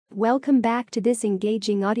Welcome back to this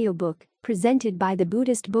engaging audiobook, presented by the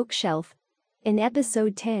Buddhist Bookshelf. In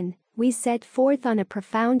episode 10, we set forth on a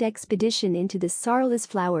profound expedition into the Sorrowless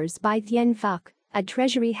Flowers by Thien Phuc, a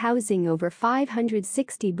treasury housing over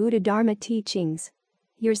 560 Buddha Dharma teachings.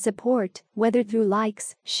 Your support, whether through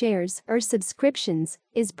likes, shares, or subscriptions,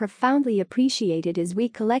 is profoundly appreciated as we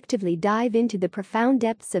collectively dive into the profound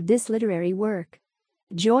depths of this literary work.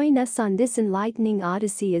 Join us on this enlightening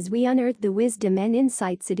odyssey as we unearth the wisdom and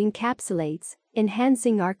insights it encapsulates,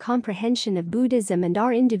 enhancing our comprehension of Buddhism and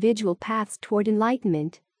our individual paths toward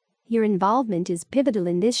enlightenment. Your involvement is pivotal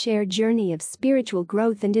in this shared journey of spiritual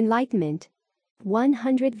growth and enlightenment.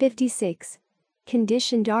 156.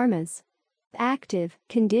 Conditioned Dharmas. Active,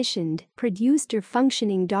 conditioned, produced or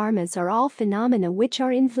functioning dharmas are all phenomena which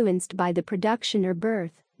are influenced by the production or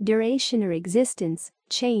birth, duration or existence,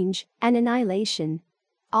 change, and annihilation.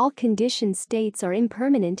 All conditioned states are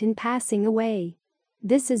impermanent and passing away.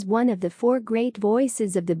 This is one of the four great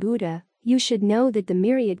voices of the Buddha. You should know that the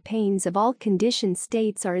myriad pains of all conditioned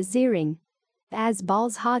states are as searing as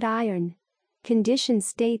balls hot iron. Conditioned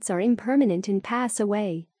states are impermanent and pass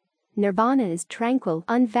away. Nirvana is tranquil,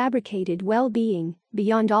 unfabricated well-being,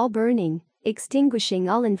 beyond all burning, extinguishing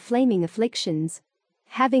all inflaming afflictions.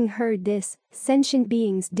 Having heard this, sentient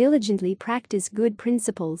beings diligently practice good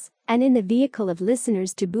principles, and in the vehicle of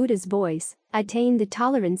listeners to Buddha's voice, attain the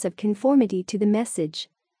tolerance of conformity to the message.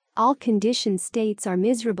 All conditioned states are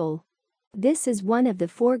miserable. This is one of the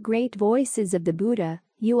four great voices of the Buddha.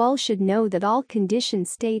 You all should know that all conditioned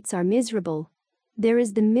states are miserable. There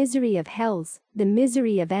is the misery of hells, the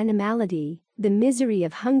misery of animality, the misery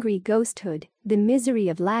of hungry ghosthood, the misery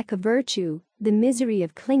of lack of virtue, the misery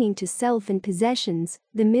of clinging to self and possessions,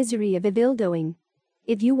 the misery of evil-doing.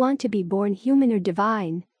 If you want to be born human or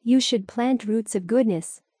divine, you should plant roots of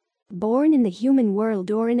goodness. Born in the human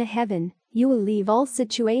world or in a heaven, you will leave all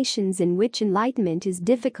situations in which enlightenment is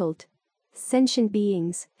difficult. Sentient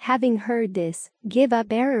beings, having heard this, give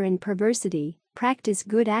up error and perversity, practice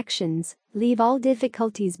good actions, leave all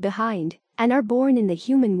difficulties behind, and are born in the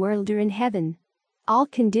human world or in heaven. All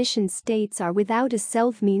conditioned states are without a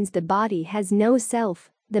self means the body has no self,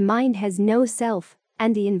 the mind has no self,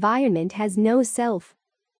 and the environment has no self.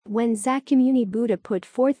 When Sakyamuni Buddha put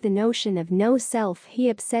forth the notion of no self, he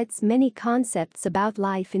upsets many concepts about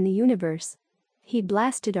life in the universe. He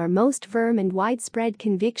blasted our most firm and widespread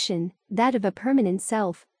conviction, that of a permanent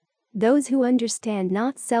self. Those who understand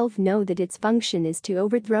not self know that its function is to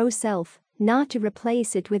overthrow self, not to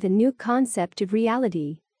replace it with a new concept of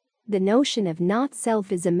reality. The notion of not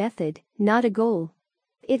self is a method, not a goal.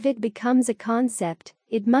 If it becomes a concept,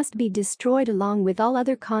 it must be destroyed along with all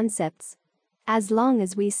other concepts. As long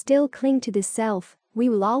as we still cling to the self, we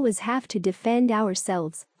will always have to defend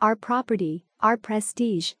ourselves, our property, our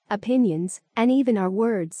prestige, opinions, and even our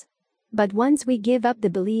words. But once we give up the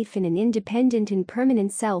belief in an independent and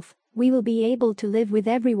permanent self, we will be able to live with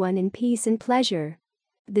everyone in peace and pleasure.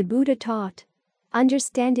 The Buddha taught,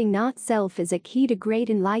 understanding not self is a key to great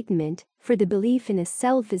enlightenment, for the belief in a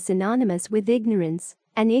self is synonymous with ignorance,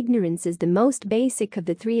 and ignorance is the most basic of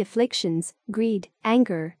the three afflictions, greed,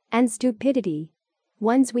 anger, and stupidity.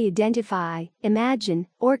 Once we identify, imagine,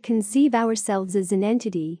 or conceive ourselves as an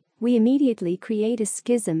entity, we immediately create a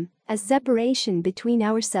schism, a separation between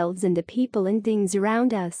ourselves and the people and things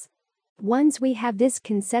around us. Once we have this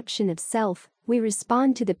conception of self, we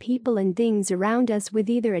respond to the people and things around us with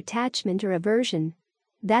either attachment or aversion.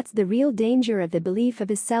 That's the real danger of the belief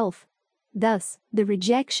of a self. Thus, the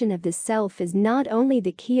rejection of the self is not only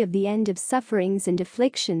the key of the end of sufferings and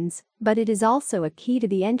afflictions, but it is also a key to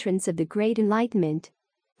the entrance of the great enlightenment.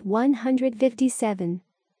 157.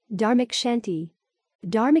 Dharmic Shanti.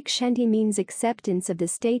 Dharmic Shanti means acceptance of the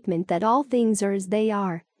statement that all things are as they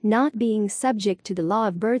are, not being subject to the law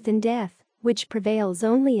of birth and death, which prevails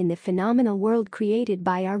only in the phenomenal world created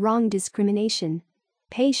by our wrong discrimination.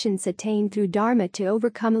 Patience attained through Dharma to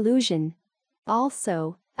overcome illusion.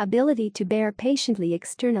 Also, ability to bear patiently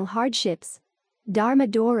external hardships. Dharma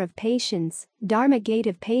door of patience, Dharma gate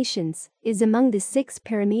of patience, is among the 6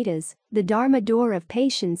 paramitas. The Dharma door of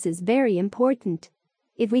patience is very important.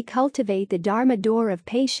 If we cultivate the Dharma door of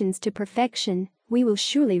patience to perfection, we will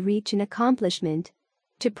surely reach an accomplishment.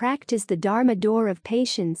 To practice the Dharma door of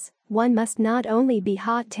patience, one must not only be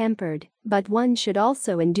hot-tempered, but one should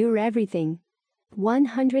also endure everything.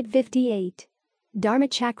 158.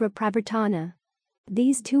 Dharmachakra pravartana.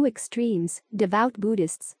 These two extremes, devout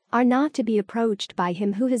Buddhists, are not to be approached by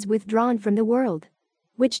him who has withdrawn from the world.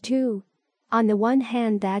 Which two? On the one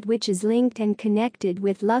hand, that which is linked and connected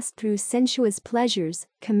with lust through sensuous pleasures,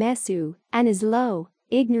 kamesu, and is low,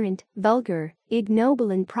 ignorant, vulgar,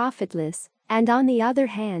 ignoble and profitless, And on the other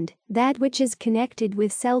hand, that which is connected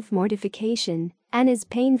with self-mortification and is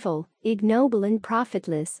painful, ignoble and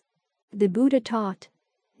profitless. The Buddha taught,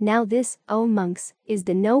 "Now this, O monks, is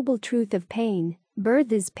the noble truth of pain.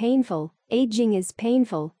 Birth is painful, aging is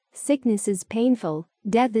painful, sickness is painful,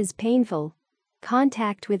 death is painful.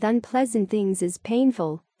 Contact with unpleasant things is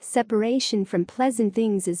painful, separation from pleasant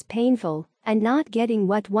things is painful, and not getting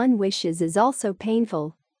what one wishes is also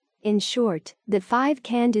painful. In short, the 5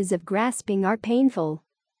 khandhas of grasping are painful.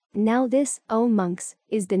 Now this, O monks,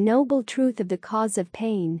 is the noble truth of the cause of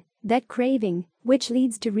pain, that craving, which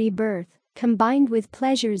leads to rebirth, combined with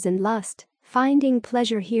pleasures and lust, finding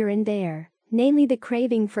pleasure here and there, namely the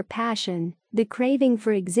craving for passion, the craving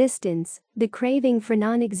for existence, the craving for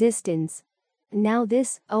non-existence. Now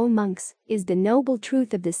this, O monks, is the noble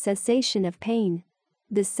truth of the cessation of pain.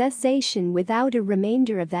 The cessation without a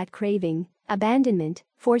remainder of that craving, abandonment,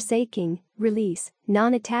 forsaking, release,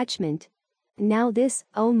 non-attachment. Now this,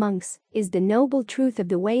 O monks, is the noble truth of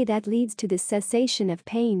the way that leads to the cessation of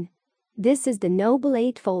pain. This is the noble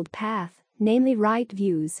eightfold path, namely right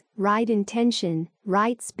views, right intention,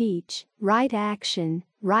 right speech, right action,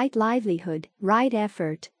 right livelihood, right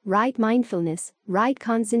effort, right mindfulness, right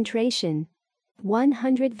concentration."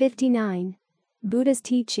 159. Buddha's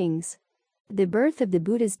teachings. The birth of the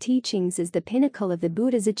Buddha's teachings is the pinnacle of the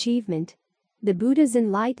Buddha's achievement. The Buddha's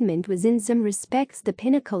enlightenment was in some respects the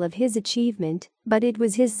pinnacle of his achievement, but it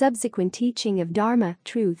was his subsequent teaching of Dharma,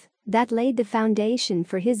 truth, that laid the foundation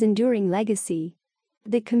for his enduring legacy.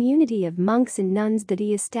 The community of monks and nuns that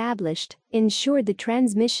he established ensured the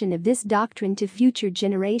transmission of this doctrine to future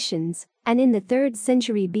generations, and in the 3rd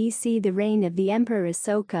century BC the reign of the Emperor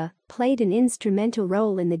Asoka played an instrumental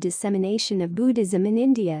role in the dissemination of Buddhism in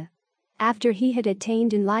India. After he had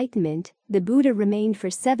attained enlightenment, the Buddha remained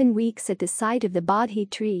for 7 weeks at the site of the Bodhi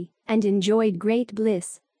tree and enjoyed great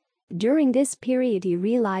bliss. During this period he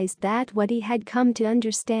realized that what he had come to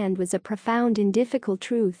understand was a profound and difficult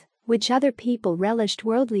truth, which other people relished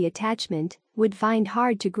worldly attachment would find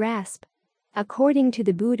hard to grasp. According to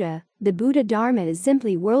the Buddha Dharma is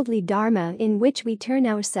simply worldly Dharma in which we turn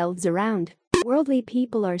ourselves around. Worldly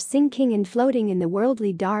people are sinking and floating in the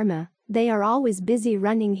worldly Dharma. They are always busy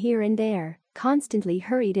running here and there, constantly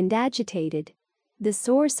hurried and agitated. The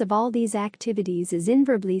source of all these activities is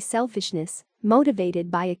invariably selfishness,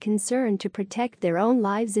 motivated by a concern to protect their own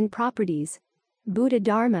lives and properties. Buddha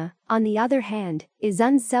Dharma, on the other hand, is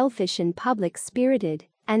unselfish and public-spirited,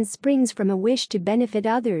 and springs from a wish to benefit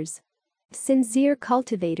others. Sincere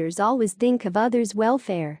cultivators always think of others'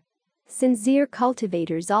 welfare. Sincere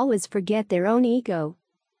cultivators always forget their own ego.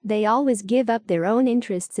 They always give up their own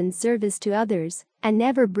interests in service to others, and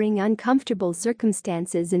never bring uncomfortable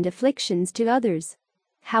circumstances and afflictions to others.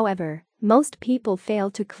 However, most people fail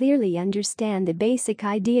to clearly understand the basic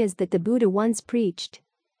ideas that the Buddha once preached.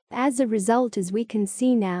 As a result, as we can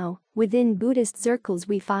see now, within Buddhist circles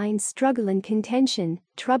we find struggle and contention,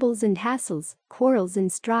 troubles and hassles, quarrels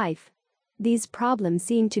and strife. These problems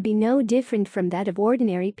seem to be no different from that of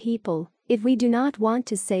ordinary people, if we do not want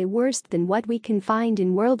to say worse than what we can find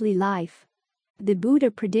in worldly life. The Buddha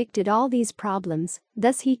predicted all these problems,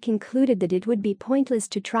 thus he concluded that it would be pointless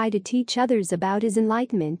to try to teach others about his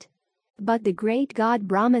enlightenment. But the great god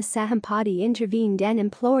Brahma Sahampati intervened and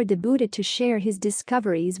implored the Buddha to share his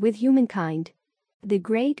discoveries with humankind. The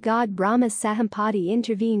great god Brahma Sahampati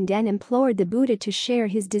intervened and implored the Buddha to share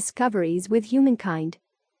his discoveries with humankind.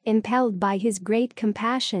 Impelled by his great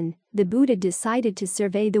compassion, the Buddha decided to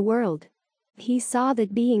survey the world. He saw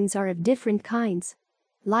that beings are of different kinds.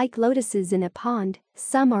 Like lotuses in a pond,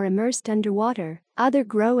 some are immersed underwater, other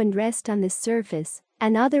grow and rest on the surface,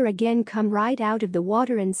 and other again come right out of the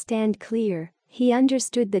water and stand clear. He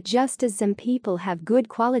understood that just as some people have good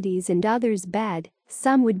qualities and others bad,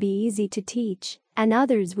 some would be easy to teach, and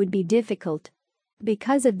others would be difficult.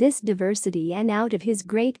 Because of this diversity and out of his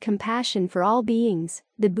great compassion for all beings,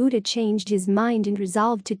 the Buddha changed his mind and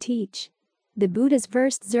resolved to teach. The Buddha's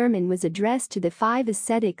first sermon was addressed to the 5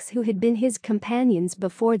 ascetics who had been his companions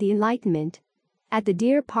before the Enlightenment. At the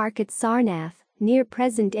deer park at Sarnath, near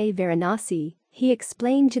present-day Varanasi, he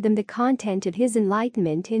explained to them the content of his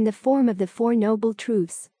enlightenment in the form of the 4 Noble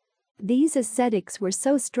Truths. These ascetics were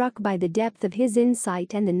so struck by the depth of his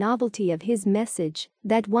insight and the novelty of his message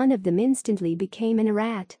that one of them instantly became an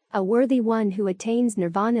arhat, a worthy one who attains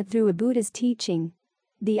nirvana through a Buddha's teaching.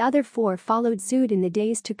 The other 4 followed suit in the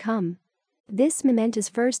days to come. This momentous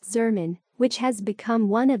first sermon, which has become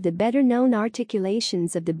one of the better-known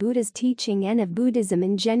articulations of the Buddha's teaching and of Buddhism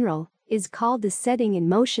in general, is called the setting in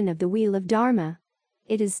motion of the wheel of Dharma.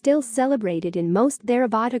 It is still celebrated in most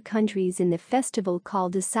Theravada countries in the festival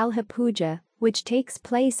called the Salha Puja, which takes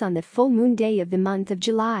place on the full moon day of the month of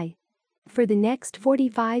July. For the next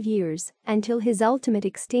 45 years, until his ultimate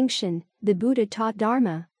extinction, the Buddha taught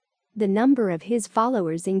Dharma. The number of his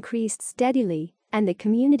followers increased steadily, and the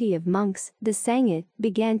community of monks, the Sangha,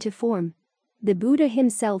 began to form. The Buddha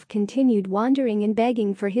himself continued wandering and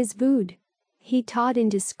begging for his food. He taught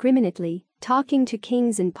indiscriminately, talking to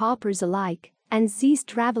kings and paupers alike, and ceased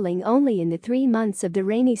traveling only in the 3 months of the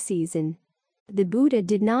rainy season. The Buddha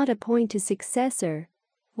did not appoint a successor.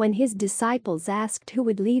 When his disciples asked who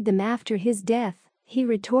would lead them after his death, he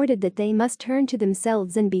retorted that they must turn to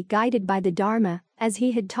themselves and be guided by the Dharma, as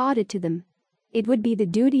he had taught it to them. It would be the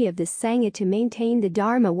duty of the Sangha to maintain the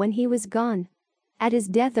Dharma when he was gone. As his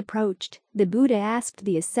death approached, the Buddha asked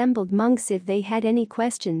the assembled monks if they had any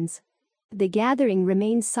questions. The gathering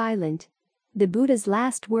remained silent. The Buddha's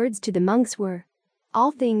last words to the monks were,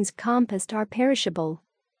 "All things compassed are perishable.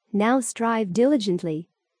 Now strive diligently."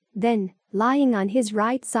 Then, lying on his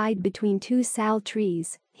right side between 2 sal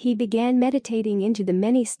trees, he began meditating into the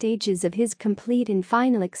many stages of his complete and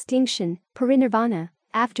final extinction, parinirvana,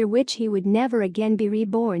 after which he would never again be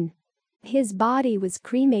reborn. His body was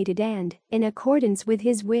cremated and, in accordance with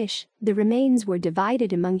his wish, the remains were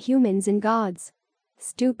divided among humans and gods.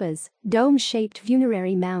 Stupas, dome-shaped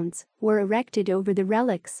funerary mounds, were erected over the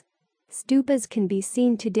relics. Stupas can be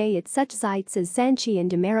seen today at such sites as Sanchi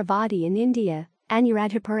and Amaravati in India,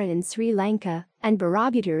 Anuradhapura in Sri Lanka, and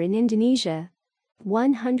Borobudur in Indonesia.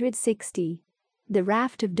 160. The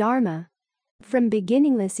Raft of Dharma. From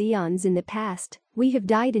beginningless eons in the past, we have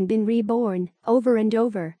died and been reborn, over and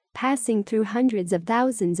over, passing through hundreds of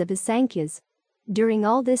thousands of asankhas. During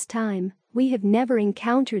all this time, we have never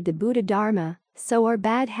encountered the Buddha Dharma, so our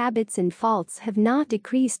bad habits and faults have not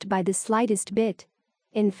decreased by the slightest bit.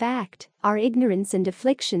 In fact, our ignorance and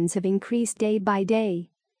afflictions have increased day by day.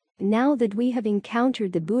 Now that we have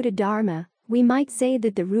encountered the Buddha Dharma, we might say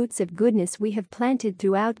that the roots of goodness we have planted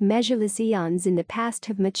throughout measureless eons in the past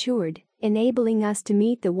have matured, enabling us to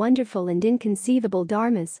meet the wonderful and inconceivable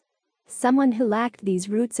dharmas. Someone who lacked these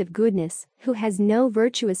roots of goodness, who has no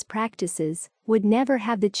virtuous practices, would never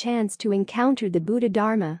have the chance to encounter the Buddha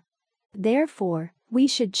Dharma. Therefore, we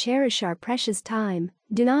should cherish our precious time,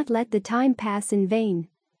 do not let the time pass in vain.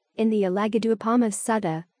 In the Alagadupama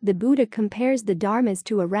Sutta, the Buddha compares the dharmas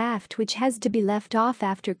to a raft which has to be left off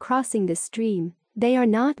after crossing the stream. They are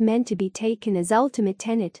not meant to be taken as ultimate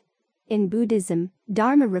tenet. In Buddhism,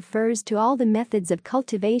 Dharma refers to all the methods of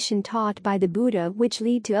cultivation taught by the Buddha which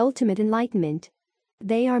lead to ultimate enlightenment.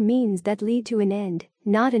 They are means that lead to an end,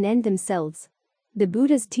 not an end themselves. The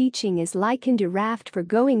Buddha's teaching is likened to a raft for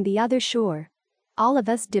going the other shore. All of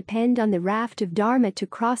us depend on the raft of Dharma to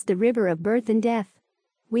cross the river of birth and death.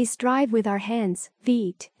 We strive with our hands,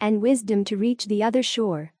 feet, and wisdom to reach the other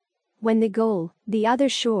shore. When the goal, the other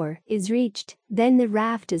shore, is reached, then the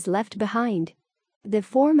raft is left behind. The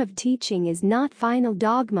form of teaching is not final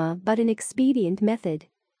dogma but an expedient method.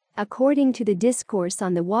 According to the discourse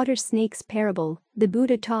on the water snake's parable, the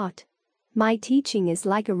Buddha taught, "My teaching is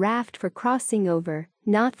like a raft for crossing over,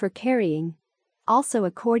 not for carrying." Also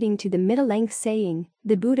according to the middle-length saying,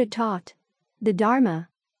 the Buddha taught, "The Dharma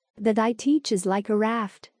that I teach is like a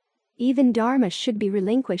raft. Even Dharma should be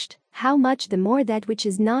relinquished, how much the more that which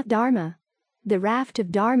is not Dharma. The raft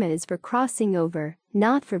of Dharma is for crossing over,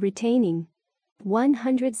 not for retaining."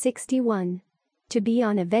 161. To be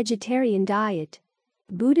on a vegetarian diet.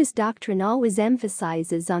 Buddhist doctrine always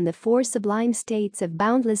emphasizes on the 4 sublime states of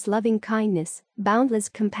boundless loving-kindness, boundless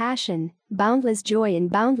compassion, boundless joy and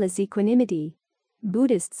boundless equanimity.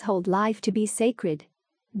 Buddhists hold life to be sacred.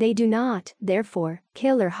 They do not, therefore,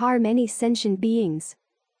 kill or harm any sentient beings.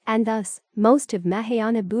 And thus, most of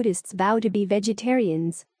Mahayana Buddhists vow to be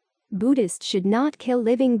vegetarians. Buddhists should not kill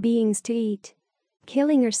living beings to eat.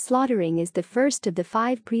 Killing or slaughtering is the first of the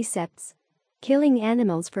 5 precepts. Killing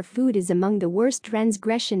animals for food is among the worst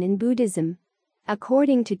transgression in Buddhism.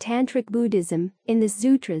 According to Tantric Buddhism, in the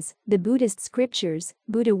sutras, the Buddhist scriptures,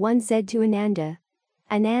 Buddha once said to Ananda,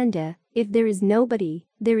 "Ananda, if there is nobody,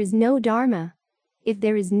 there is no Dharma. If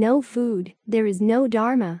there is no food, there is no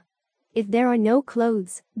Dharma. If there are no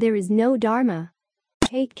clothes, there is no Dharma.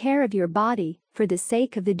 Take care of your body, for the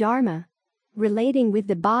sake of the Dharma." Relating with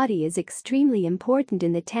the body is extremely important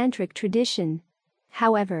in the Tantric tradition.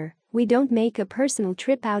 However, we don't make a personal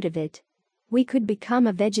trip out of it. We could become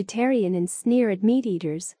a vegetarian and sneer at meat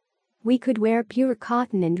eaters. We could wear pure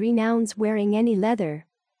cotton and renounce wearing any leather.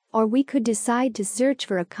 Or we could decide to search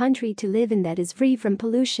for a country to live in that is free from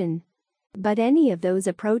pollution. But any of those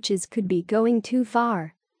approaches could be going too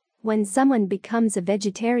far. When someone becomes a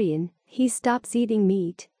vegetarian, He stops eating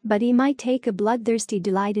meat, but he might take a bloodthirsty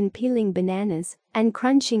delight in peeling bananas and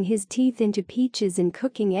crunching his teeth into peaches and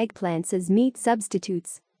cooking eggplants as meat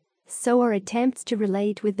substitutes. So our attempts to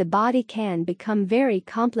relate with the body can become very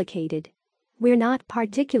complicated. We're not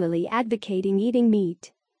particularly advocating eating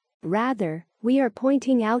meat. Rather, we are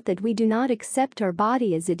pointing out that we do not accept our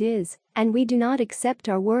body as it is, and we do not accept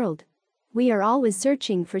our world. We are always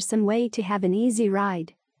searching for some way to have an easy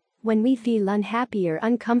ride. When we feel unhappy or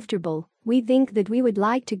uncomfortable, we think that we would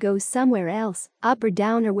like to go somewhere else, up or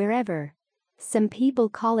down or wherever. Some people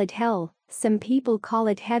call it hell, some people call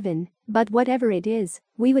it heaven, but whatever it is,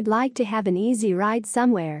 we would like to have an easy ride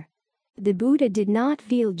somewhere. The Buddha did not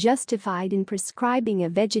feel justified in prescribing a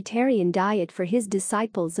vegetarian diet for his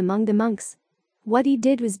disciples among the monks. What he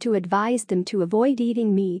did was to advise them to avoid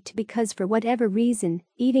eating meat because for whatever reason,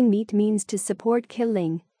 eating meat means to support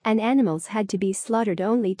killing, and animals had to be slaughtered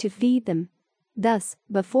only to feed them. Thus,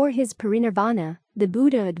 before his parinirvana, the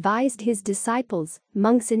Buddha advised his disciples,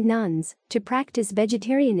 monks and nuns, to practice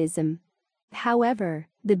vegetarianism. However,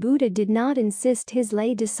 the Buddha did not insist his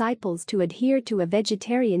lay disciples to adhere to a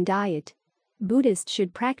vegetarian diet. Buddhists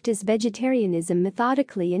should practice vegetarianism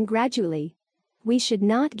methodically and gradually. We should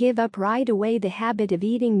not give up right away the habit of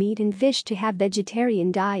eating meat and fish to have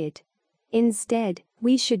vegetarian diet. Instead,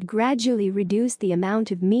 we should gradually reduce the amount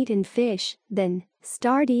of meat and fish, then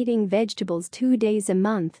start eating vegetables 2 days a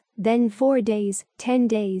month, then 4 days, 10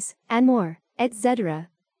 days, and more, etc.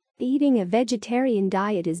 Eating a vegetarian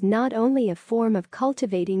diet is not only a form of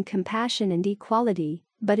cultivating compassion and equality,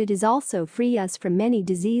 but it is also free us from many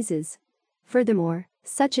diseases. Furthermore,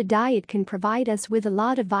 such a diet can provide us with a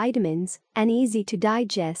lot of vitamins and easy to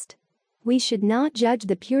digest. We should not judge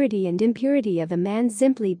the purity and impurity of a man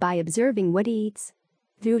simply by observing what he eats.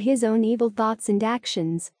 Through his own evil thoughts and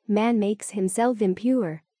actions, man makes himself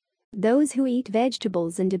impure. Those who eat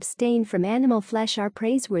vegetables and abstain from animal flesh are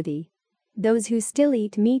praiseworthy. Those who still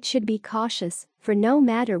eat meat should be cautious, for no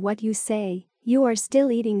matter what you say, you are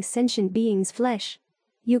still eating sentient beings' flesh.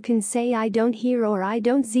 You can say I don't hear or I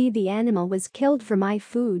don't see the animal was killed for my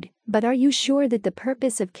food, but are you sure that the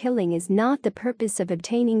purpose of killing is not the purpose of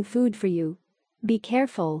obtaining food for you? Be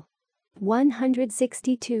careful.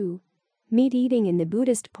 162. Meat eating in the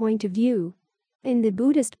Buddhist point of view. In the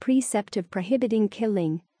Buddhist precept of prohibiting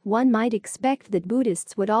killing, one might expect that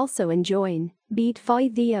Buddhists would also enjoin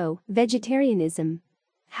vegetarianism.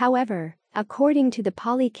 However, according to the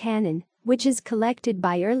Pali Canon, which is collected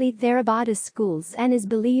by early Theravada schools and is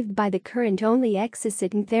believed by the current only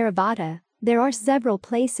exocet in Theravada, there are several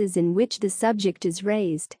places in which the subject is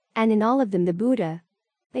raised, and in all of them the Buddha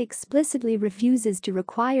explicitly refuses to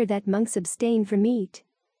require that monks abstain from meat.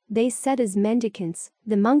 They said as mendicants,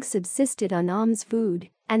 the monks subsisted on alms food,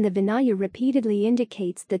 and the Vinaya repeatedly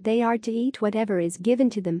indicates that they are to eat whatever is given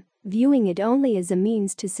to them, viewing it only as a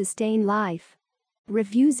means to sustain life.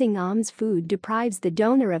 Refusing alms food deprives the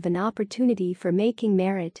donor of an opportunity for making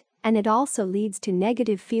merit, and it also leads to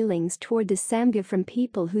negative feelings toward the Sangha from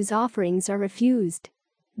people whose offerings are refused.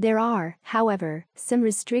 There are, however, some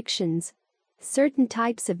restrictions. Certain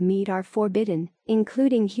types of meat are forbidden,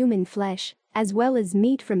 including human flesh, as well as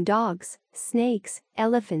meat from dogs, snakes,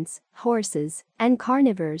 elephants, horses, and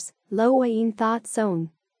carnivores. Loain Thought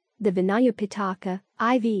Zone. The Vinaya Pitaka,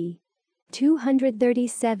 IV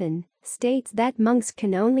 237, states that monks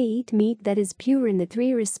can only eat meat that is pure in the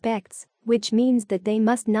 3 respects, which means that they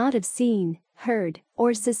must not have seen, heard,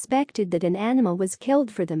 or suspected that an animal was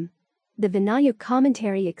killed for them. The Vinaya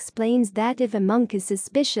commentary explains that if a monk is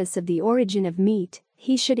suspicious of the origin of meat,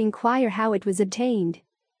 he should inquire how it was obtained.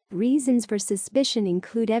 Reasons for suspicion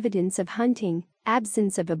include evidence of hunting,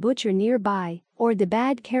 absence of a butcher nearby, or the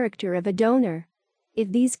bad character of a donor.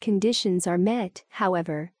 If these conditions are met,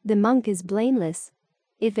 however, the monk is blameless.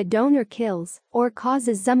 If a donor kills or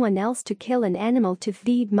causes someone else to kill an animal to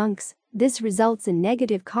feed monks, this results in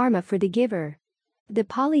negative karma for the giver. The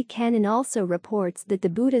Pali Canon also reports that the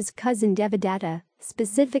Buddha's cousin Devadatta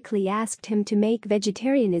specifically asked him to make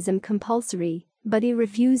vegetarianism compulsory, but he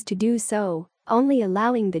refused to do so, only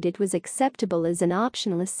allowing that it was acceptable as an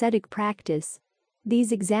optional ascetic practice.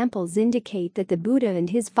 These examples indicate that the Buddha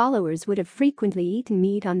and his followers would have frequently eaten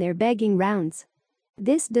meat on their begging rounds.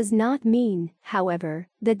 This does not mean, however,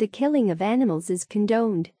 that the killing of animals is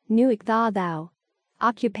condoned. Nuik Tha Thou.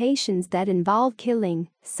 Occupations that involve killing,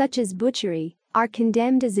 such as butchery, are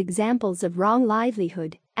condemned as examples of wrong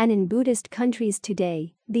livelihood, and in Buddhist countries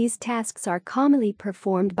today, these tasks are commonly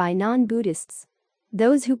performed by non-Buddhists.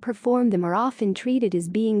 Those who perform them are often treated as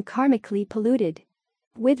being karmically polluted.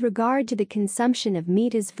 With regard to the consumption of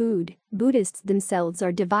meat as food, Buddhists themselves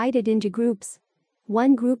are divided into groups.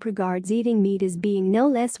 One group regards eating meat as being no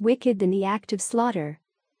less wicked than the act of slaughter.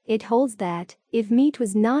 It holds that, if meat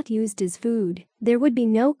was not used as food, there would be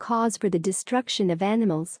no cause for the destruction of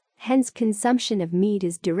animals, hence consumption of meat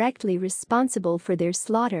is directly responsible for their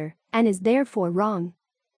slaughter, and is therefore wrong.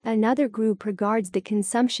 Another group regards the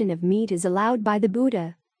consumption of meat as allowed by the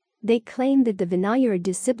Buddha. They claim that the Vinaya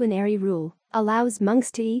disciplinary rule allows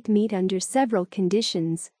monks to eat meat under several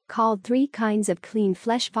conditions, called 3 kinds of clean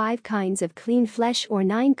flesh, 5 kinds of clean flesh, or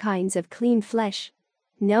 9 kinds of clean flesh.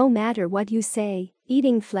 No matter what you say,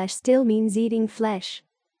 eating flesh still means eating flesh.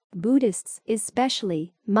 Buddhists,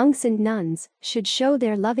 especially monks and nuns, should show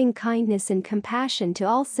their loving kindness and compassion to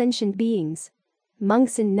all sentient beings.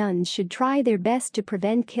 Monks and nuns should try their best to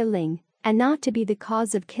prevent killing, and not to be the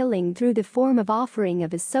cause of killing through the form of offering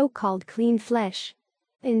of a so-called clean flesh.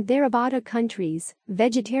 In Theravada countries,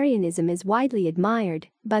 vegetarianism is widely admired,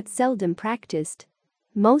 but seldom practiced.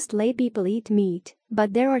 Most laypeople eat meat,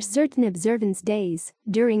 but there are certain observance days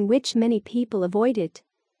during which many people avoid it.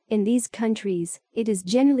 In these countries, it is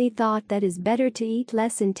generally thought that it is better to eat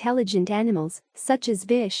less intelligent animals, such as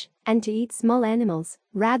fish, and to eat small animals,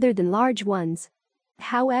 rather than large ones.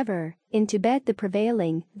 However, in Tibet the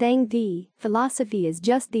prevailing Thien Phuc philosophy is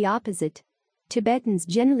just the opposite. Tibetans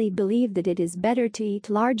generally believe that it is better to eat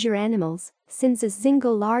larger animals, since a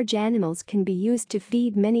single large animals can be used to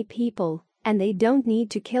feed many people, and they don't need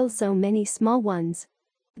to kill so many small ones.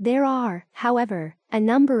 There are, however, a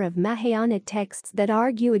number of Mahayana texts that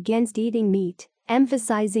argue against eating meat,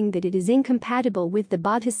 emphasizing that it is incompatible with the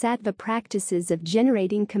bodhisattva practices of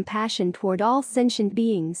generating compassion toward all sentient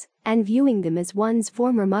beings and viewing them as one's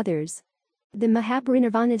former mothers. The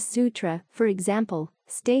Mahaparinirvana Sutra, for example,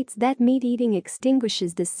 states that meat eating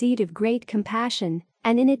extinguishes the seed of great compassion,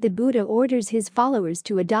 and in it the Buddha orders his followers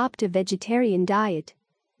to adopt a vegetarian diet.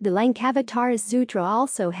 The Lankavatara Sutra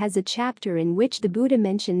also has a chapter in which the Buddha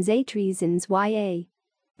mentions 8 reasons why a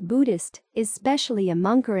Buddhist, especially a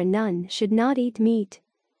monk or a nun, should not eat meat.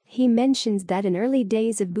 He mentions that in early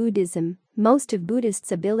days of Buddhism, most of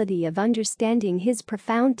Buddhists' ability of understanding his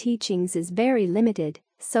profound teachings is very limited,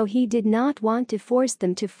 so he did not want to force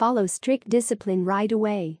them to follow strict discipline right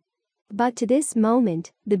away. But to this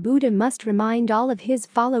moment, the Buddha must remind all of his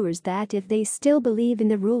followers that if they still believe in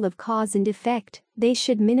the rule of cause and effect, they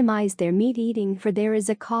should minimize their meat eating, for there is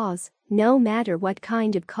a cause. No matter what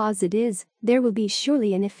kind of cause it is, there will be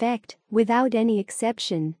surely an effect, without any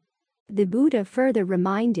exception. The Buddha further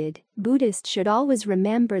reminded Buddhists should always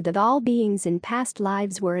remember that all beings in past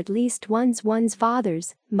lives were at least once one's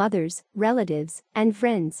fathers, mothers, relatives, and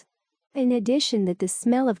friends. In addition, that the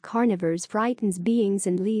smell of carnivores frightens beings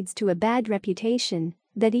and leads to a bad reputation,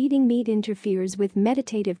 that eating meat interferes with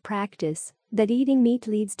meditative practice, that eating meat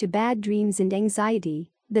leads to bad dreams and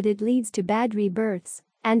anxiety, that it leads to bad rebirths,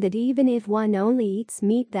 and that even if one only eats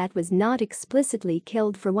meat that was not explicitly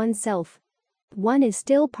killed for oneself, one is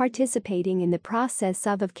still participating in the process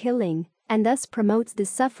of killing, and thus promotes the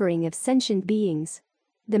suffering of sentient beings.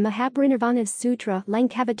 The Mahaparinirvana Sutra,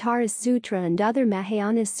 Lankavatara Sutra, and other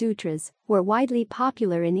Mahayana sutras were widely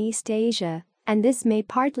popular in East Asia, and this may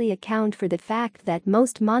partly account for the fact that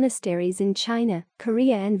most monasteries in China,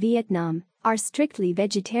 Korea, and Vietnam are strictly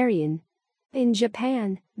vegetarian. In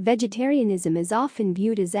Japan, vegetarianism is often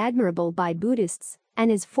viewed as admirable by Buddhists and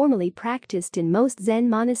is formally practiced in most Zen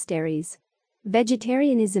monasteries.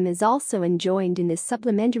 Vegetarianism is also enjoined in the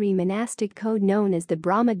supplementary monastic code known as the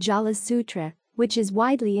Brahmajala Sutra, which is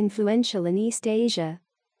widely influential in East Asia.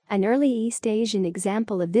 An early East Asian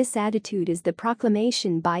example of this attitude is the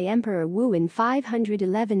proclamation by Emperor Wu in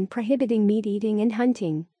 511 prohibiting meat eating and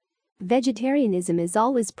hunting. Vegetarianism is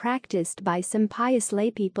always practiced by some pious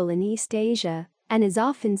laypeople in East Asia and is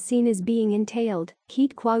often seen as being entailed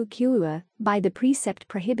by the precept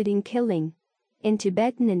prohibiting killing. In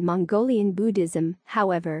Tibetan and Mongolian Buddhism,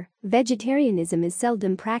 however, vegetarianism is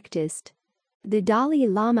seldom practiced. The Dalai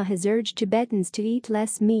Lama has urged Tibetans to eat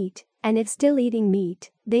less meat, and if still eating meat,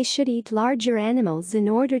 they should eat larger animals in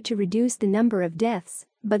order to reduce the number of deaths,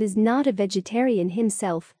 but is not a vegetarian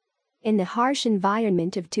himself. In the harsh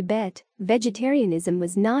environment of Tibet, vegetarianism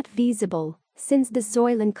was not feasible, since the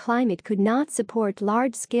soil and climate could not support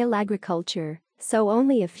large-scale agriculture, so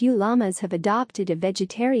only a few lamas have adopted a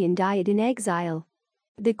vegetarian diet in exile.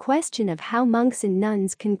 The question of how monks and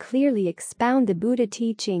nuns can clearly expound the Buddha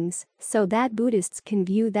teachings so that Buddhists can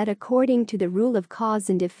view that according to the rule of cause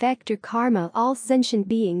and effect or karma all sentient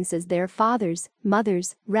beings as their fathers,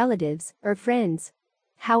 mothers, relatives, or friends.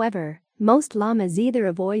 However, most lamas either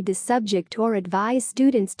avoid the subject or advise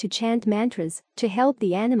students to chant mantras to help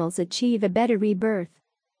the animals achieve a better rebirth.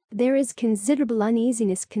 There is considerable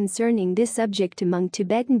uneasiness concerning this subject among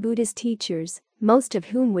Tibetan Buddhist teachers, most of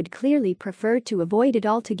whom would clearly prefer to avoid it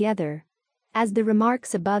altogether. As the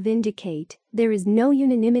remarks above indicate, there is no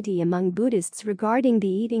unanimity among Buddhists regarding the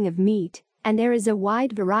eating of meat, and there is a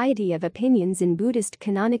wide variety of opinions in Buddhist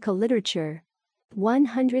canonical literature.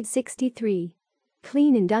 163.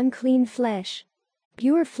 Clean and unclean flesh.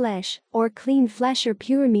 Pure flesh, or clean flesh or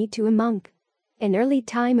pure meat to a monk. In early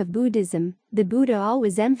time of Buddhism, the Buddha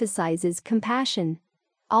always emphasizes compassion.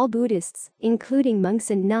 All Buddhists, including monks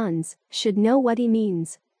and nuns, should know what he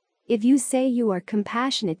means. If you say you are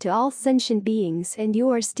compassionate to all sentient beings and you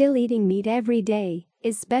are still eating meat every day,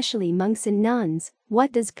 especially monks and nuns,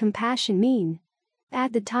 what does compassion mean?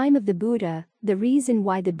 At the time of the Buddha, the reason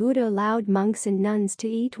why the Buddha allowed monks and nuns to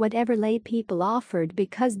eat whatever lay people offered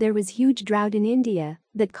because there was huge drought in India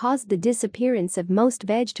that caused the disappearance of most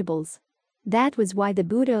vegetables. That was why the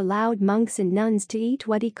Buddha allowed monks and nuns to eat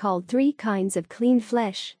what he called 3 kinds of clean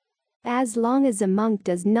flesh. As long as a monk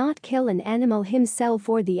does not kill an animal himself,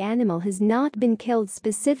 or the animal has not been killed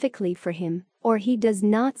specifically for him, or he does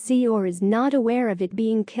not see or is not aware of it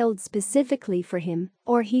being killed specifically for him,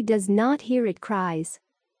 or he does not hear it cries.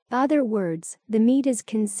 Other words, the meat is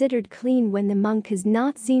considered clean when the monk has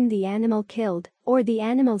not seen the animal killed, or the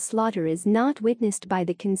animal slaughter is not witnessed by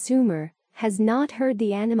the consumer, has not heard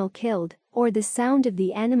the animal killed, or the sound of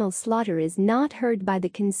the animal slaughter is not heard by the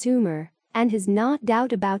consumer, and has not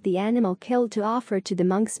doubt about the animal killed to offer to the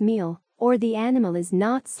monk's meal, or the animal is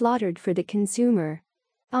not slaughtered for the consumer.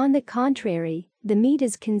 On the contrary, the meat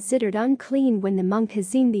is considered unclean when the monk has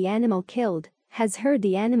seen the animal killed, has heard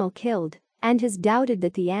the animal killed, and has doubted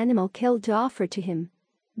that the animal killed to offer to him.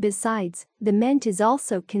 Besides, the meat is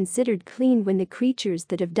also considered clean when the creatures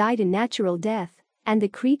that have died a natural death, and the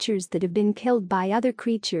creatures that have been killed by other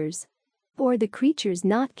creatures, or the creatures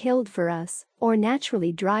not killed for us, or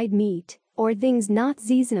naturally dried meat, or things not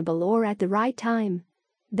seasonable or at the right time.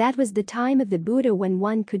 That was the time of the Buddha when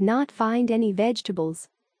one could not find any vegetables.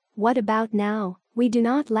 What about now? We do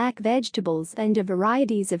not lack vegetables, and the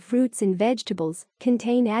varieties of fruits and vegetables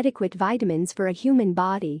contain adequate vitamins for a human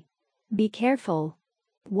body. Be careful.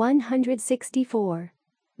 164.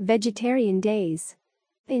 Vegetarian days.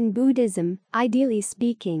 In Buddhism, ideally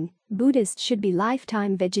speaking, Buddhists should be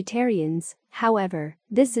lifetime vegetarians. However,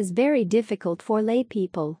 this is very difficult for lay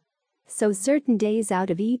people. So certain days out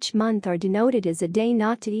of each month are denoted as a day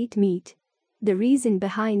not to eat meat. The reason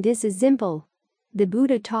behind this is simple. The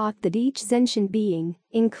Buddha taught that each sentient being,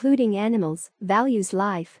 including animals, values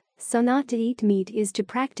life, so not to eat meat is to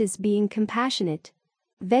practice being compassionate.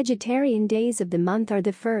 Vegetarian days of the month are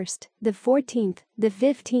the 1st, the 14th, the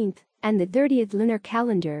 15th, and the 30th lunar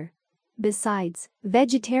calendar. Besides,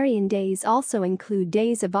 vegetarian days also include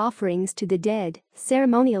days of offerings to the dead,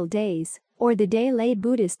 ceremonial days, or the day lay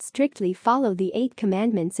Buddhists strictly follow the 8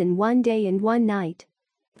 commandments in one day and one night.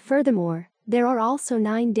 Furthermore, there are also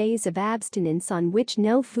 9 days of abstinence on which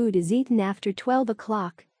no food is eaten after 12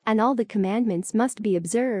 o'clock, and all the commandments must be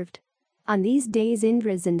observed. On these days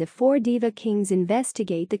Indras and the 4 Deva kings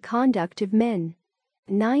investigate the conduct of men.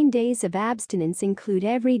 9 days of abstinence include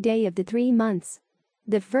every day of the 3 months.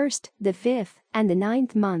 The 1st, the 5th, and the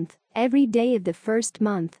 9th month, every day of the 1st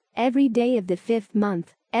month, every day of the 5th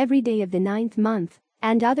month, every day of the 9th month,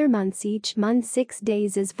 and other months each month 6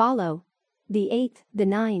 days as follow. The 8th, the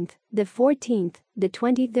 9th, the 14th, the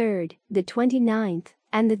 23rd, the 29th,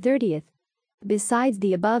 and the 30th. Besides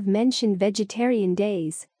the above-mentioned vegetarian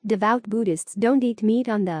days, devout Buddhists don't eat meat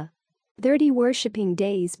on the 30 worshipping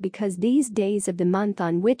days because these days of the month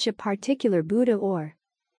on which a particular Buddha or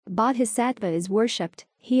Bodhisattva is worshipped,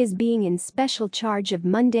 he is being in special charge of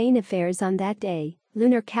mundane affairs on that day,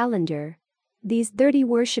 lunar calendar. These 30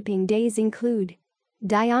 worshipping days include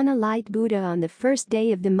Dhyana Light Buddha on the 1st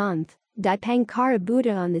day of the month, Dipankara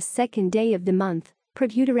Buddha on the 2nd day of the month,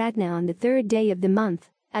 Prabhudaratna on the 3rd day of the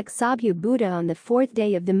month, Aksabhya Buddha on the 4th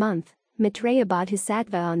day of the month, Maitreya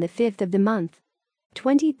Bodhisattva on the 5th of the month,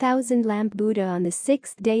 20,000 Lamp Buddha on the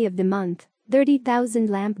 6th day of the month, 30,000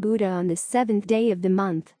 Lamp Buddha on the 7th day of the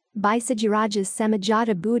month, Baisajiraja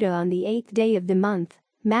Samajata Buddha on the 8th day of the month,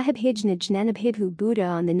 Mahabhijna Jnanabhidhu Buddha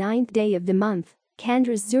on the 9th day of the month,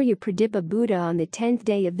 Kandras Surya Pradipa Buddha on the 10th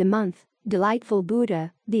day of the month, Delightful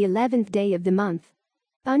Buddha, the 11th day of the month,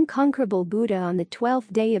 Unconquerable Buddha on the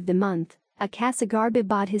 12th day of the month, Akasagarbha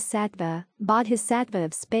Bodhisattva, Bodhisattva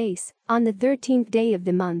of space, on the 13th day of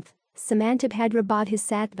the month, Samantabhadra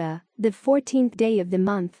Bodhisattva, the 14th day of the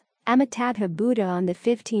month, Amitabha Buddha on the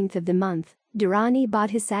 15th of the month, Dharani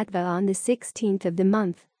Bodhisattva on the 16th of the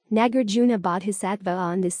month, Nagarjuna Bodhisattva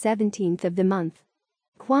on the 17th of the month,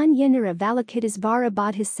 Kwan Yin Avalokitesvara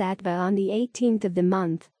Bodhisattva on the 18th of the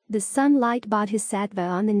month, the sunlight bodhisattva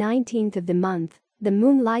on the 19th of the month, the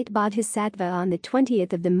moonlight bodhisattva on the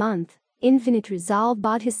 20th of the month, infinite resolve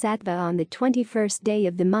bodhisattva on the 21st day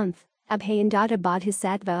of the month, Abhayandatta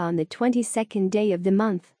bodhisattva on the 22nd day of the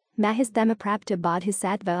month, Mahistamaprapta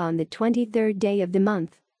bodhisattva on the 23rd day of the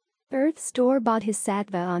month, Earth Store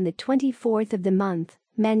bodhisattva on the 24th of the month,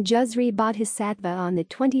 Manjusri bodhisattva on the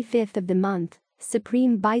 25th of the month,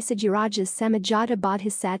 Supreme Vaisajiraja Samajata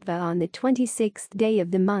bodhisattva on the 26th day of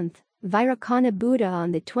the month, Vairakana Buddha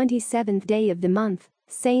on the 27th day of the month,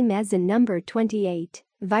 same as in number 28,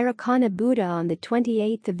 Vairakana Buddha on the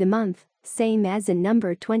 28th of the month, same as in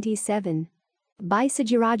number 27.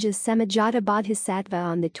 Vaisajiraja Samajata bodhisattva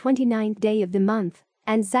on the 29th day of the month,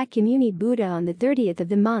 and Sakyamuni Buddha on the 30th of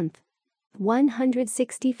the month.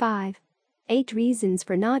 165. 8 reasons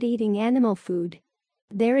for not eating animal food.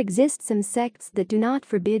 There exist some sects that do not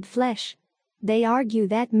forbid flesh. They argue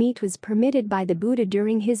that meat was permitted by the Buddha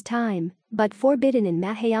during his time, but forbidden in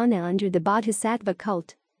Mahayana under the Bodhisattva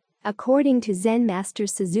cult. According to Zen Master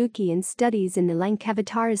Suzuki in studies in the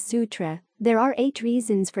Lankavatara Sutra, there are 8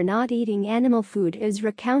 reasons for not eating animal food as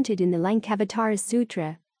recounted in the Lankavatara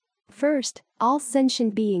Sutra. First, all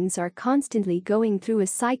sentient beings are constantly going through a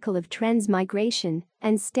cycle of transmigration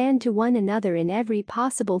and stand to one another in every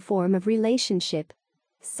possible form of relationship.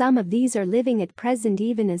 Some of these are living at present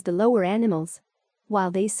even as the lower animals.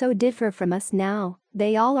 While they so differ from us now,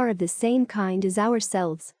 they all are of the same kind as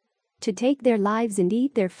ourselves. To take their lives and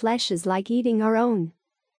eat their flesh is like eating our own.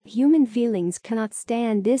 Human feelings cannot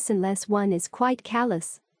stand this unless one is quite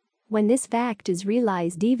callous. When this fact is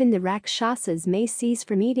realized, even the Rakshasas may cease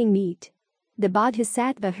from eating meat. The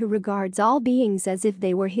Bodhisattva, who regards all beings as if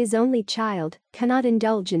they were his only child, cannot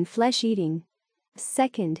indulge in flesh eating.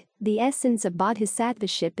 Second, the essence of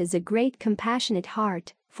bodhisattvaship is a great compassionate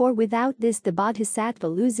heart, for without this the bodhisattva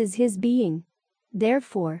loses his being.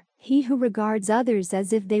 Therefore, he who regards others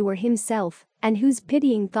as if they were himself, and whose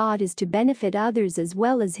pitying thought is to benefit others as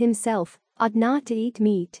well as himself, ought not to eat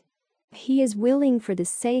meat. He is willing for the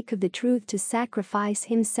sake of the truth to sacrifice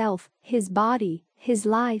himself, his body, his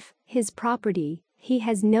life, his property. He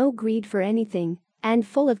has no greed for anything, and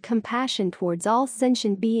full of compassion towards all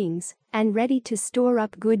sentient beings, and ready to store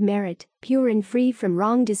up good merit, pure and free from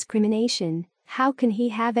wrong discrimination. How can he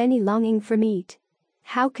have any longing for meat?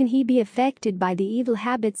 How can he be affected by the evil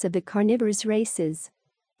habits of the carnivorous races?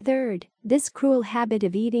 Third, this cruel habit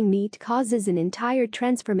of eating meat causes an entire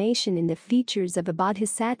transformation in the features of a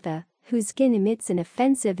bodhisattva, whose skin emits an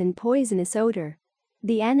offensive and poisonous odor.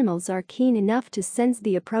 The animals are keen enough to sense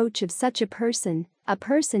the approach of such a person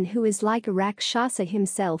who is like a Rakshasa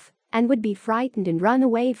himself, and would be frightened and run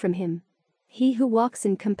away from him. He who walks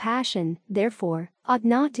in compassion, therefore, ought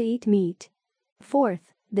not to eat meat.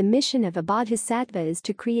 Fourth, the mission of a bodhisattva is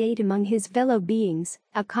to create among his fellow beings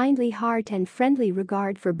a kindly heart and friendly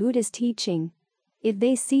regard for Buddhist teaching. If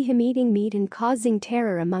they see him eating meat and causing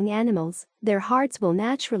terror among animals, their hearts will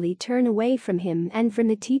naturally turn away from him and from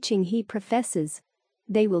the teaching he professes.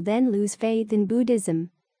 They will then lose faith in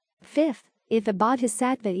Buddhism. Fifth, if a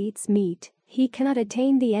bodhisattva eats meat, he cannot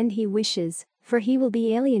attain the end he wishes, for he will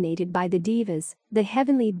be alienated by the devas, the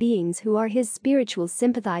heavenly beings who are his spiritual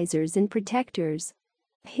sympathizers and protectors.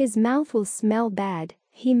 His mouth will smell bad,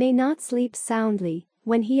 he may not sleep soundly,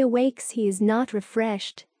 when he awakes he is not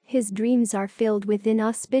refreshed, his dreams are filled with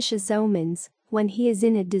inauspicious omens. When he is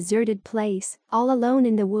in a deserted place, all alone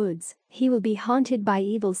in the woods, he will be haunted by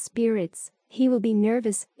evil spirits, he will be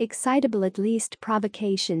nervous, excitable at least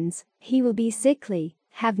provocations, he will be sickly,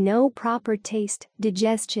 have no proper taste,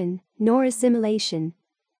 digestion, nor assimilation.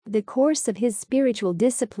 The course of his spiritual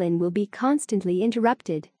discipline will be constantly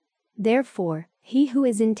interrupted. Therefore, he who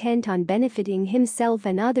is intent on benefiting himself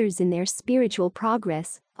and others in their spiritual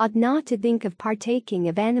progress ought not to think of partaking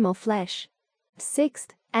of animal flesh.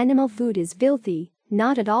 Sixth, animal food is filthy,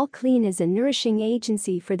 not at all clean as a nourishing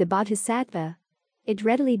agency for the bodhisattva. It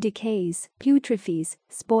readily decays, putrefies,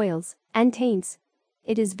 spoils, and taints.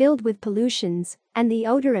 It is filled with pollutions, and the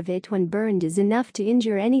odor of it when burned is enough to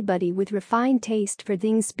injure anybody with refined taste for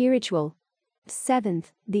things spiritual.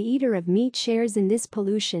 Seventh, the eater of meat shares in this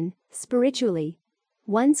pollution, spiritually.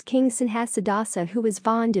 Once King Sinhasadasa, who was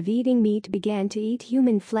fond of eating meat, began to eat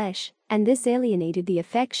human flesh, and this alienated the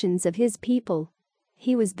affections of his people.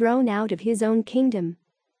 He was thrown out of his own kingdom.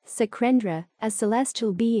 Sakrendra, a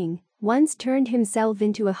celestial being, once turned himself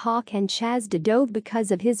into a hawk and chased a dove because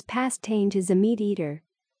of his past taint as a meat eater.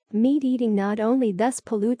 Meat eating not only thus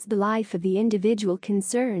pollutes the life of the individual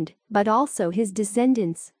concerned, but also his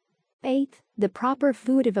descendants. Eighth, the proper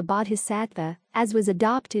food of a bodhisattva, as was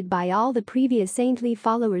adopted by all the previous saintly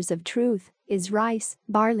followers of truth, is rice,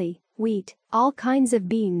 barley, wheat, all kinds of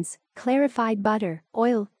beans, clarified butter,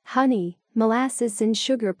 oil, honey, molasses and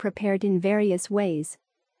sugar prepared in various ways.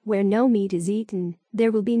 Where no meat is eaten,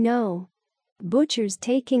 there will be no butchers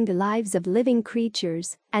taking the lives of living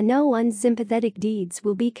creatures, and no unsympathetic deeds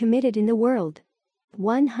will be committed in the world.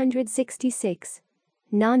 166.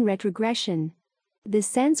 Non-retrogression. The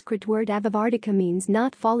Sanskrit word avavardhaka means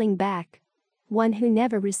not falling back. One who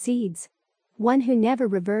never recedes. One who never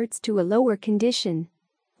reverts to a lower condition.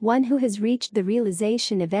 One who has reached the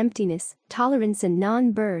realization of emptiness, tolerance and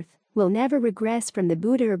non-birth will never regress from the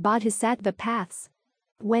Buddha or Bodhisattva paths.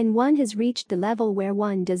 When one has reached the level where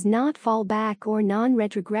one does not fall back, or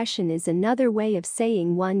non-retrogression is another way of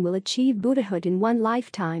saying one will achieve Buddhahood in one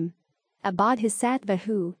lifetime. A bodhisattva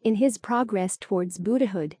who, in his progress towards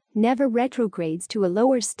Buddhahood, never retrogrades to a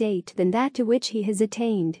lower state than that to which he has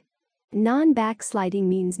attained. Non-backsliding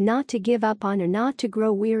means not to give up on or not to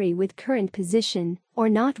grow weary with current position, or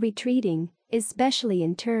not retreating, especially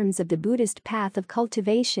in terms of the Buddhist path of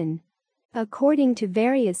cultivation. According to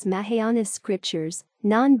various Mahayana scriptures,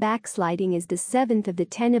 non-backsliding is the seventh of the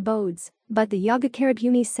 10 abodes, but the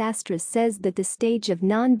Yogacarabhumi Sastra says that the stage of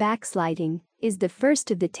non-backsliding is the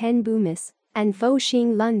first of the 10 bhumis, and Fo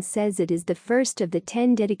Xing Lun says it is the first of the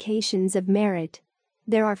 10 dedications of merit.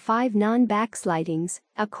 There are 5 non-backslidings,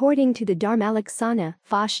 according to the Dharmalaksana,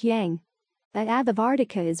 Fa Xiang. A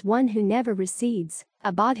avavardhaka is one who never recedes,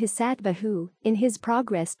 a bodhisattva who, in his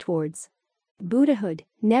progress towards Buddhahood,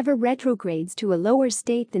 never retrogrades to a lower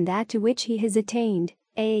state than that to which he has attained,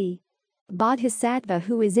 a bodhisattva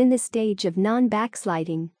who is in the stage of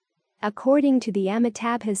non-backsliding. According to the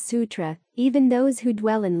Amitabha Sutra, even those who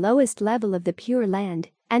dwell in lowest level of the Pure Land,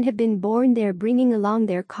 and have been born there bringing along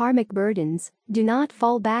their karmic burdens, do not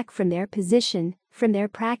fall back from their position, from their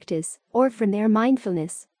practice, or from their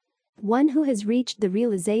mindfulness. One who has reached the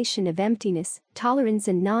realization of emptiness, tolerance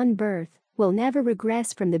and non-birth will never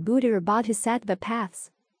regress from the Buddha or Bodhisattva paths.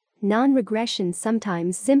 Non-regression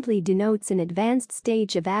sometimes simply denotes an advanced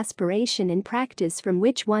stage of aspiration and practice from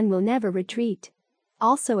which one will never retreat.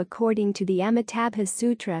 Also, according to the Amitabha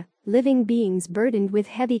Sutra, living beings burdened with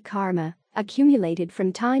heavy karma, accumulated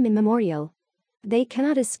from time immemorial. They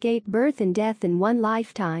cannot escape birth and death in one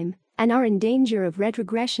lifetime, and are in danger of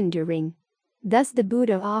retrogression during. Thus the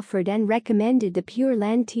Buddha offered and recommended the Pure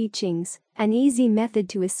Land teachings, an easy method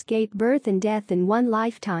to escape birth and death in one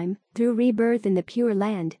lifetime, through rebirth in the Pure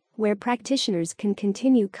Land, where practitioners can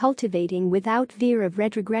continue cultivating without fear of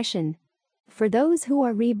retrogression. For those who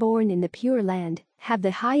are reborn in the Pure Land, have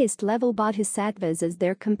the highest level bodhisattvas as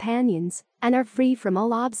their companions, and are free from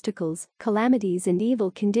all obstacles, calamities and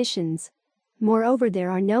evil conditions. Moreover,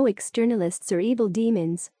 there are no externalists or evil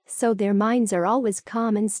demons, so their minds are always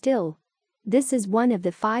calm and still. This is one of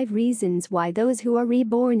the 5 reasons why those who are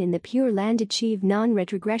reborn in the Pure Land achieve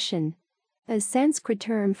non-retrogression. A Sanskrit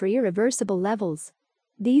term for irreversible levels.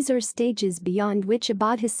 These are stages beyond which a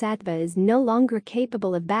bodhisattva is no longer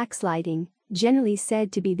capable of backsliding, generally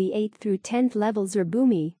said to be the 8th through 10th levels or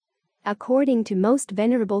bhumi. According to Most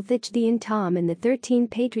Venerable Thien Phuc and the 13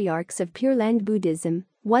 patriarchs of Pure Land Buddhism,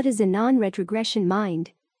 what is a non-retrogression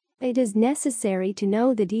mind? It is necessary to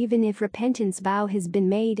know that even if repentance vow has been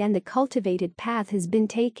made and the cultivated path has been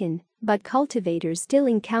taken, but cultivators still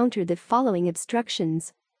encounter the following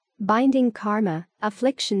obstructions. Binding karma,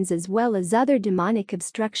 afflictions as well as other demonic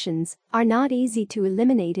obstructions, are not easy to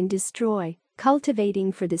eliminate and destroy.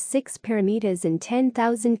 Cultivating for the 6 paramitas and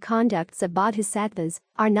 10,000 conducts of bodhisattvas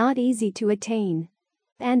are not easy to attain.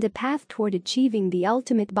 And the path toward achieving the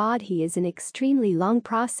ultimate bodhi is an extremely long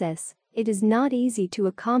process. It is not easy to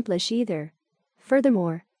accomplish either.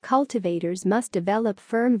 Furthermore, cultivators must develop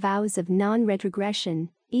firm vows of non-retrogression,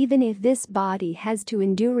 even if this body has to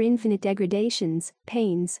endure infinite degradations,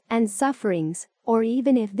 pains, and sufferings, or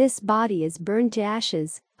even if this body is burned to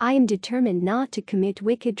ashes. I am determined not to commit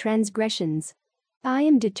wicked transgressions. I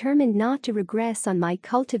am determined not to regress on my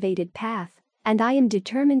cultivated path, and I am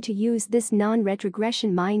determined to use this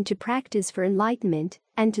non-retrogression mind to practice for enlightenment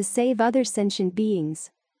and to save other sentient beings.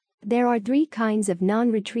 There are 3 kinds of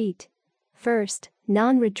non-retreat. First,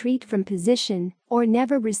 non-retreat from position, or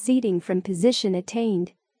never receding from position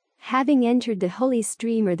attained. Having entered the holy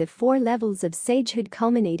stream or the 4 levels of sagehood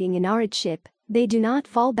culminating in arhatship, they do not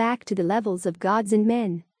fall back to the levels of gods and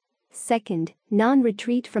men. Second,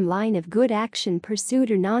 non-retreat from line of good action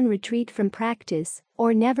pursued or non-retreat from practice,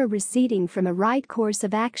 or never receding from a right course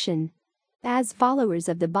of action. As followers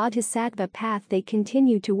of the Bodhisattva path, they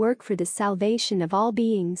continue to work for the salvation of all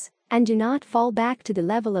beings, and do not fall back to the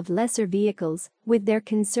level of lesser vehicles, with their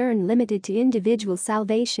concern limited to individual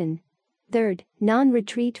salvation. Third,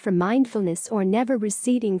 non-retreat from mindfulness or never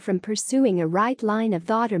receding from pursuing a right line of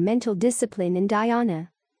thought or mental discipline and dhyana.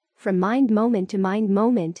 From mind moment to mind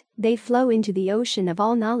moment, they flow into the ocean of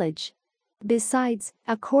all knowledge. Besides,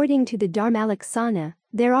 according to the Dharmalaksana,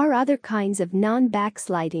 there are other kinds of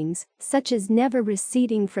non-backslidings, such as never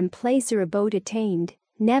receding from place or abode attained,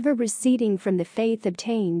 never receding from the faith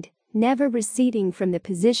obtained, never receding from the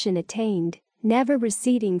position attained, never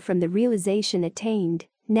receding from the realization attained,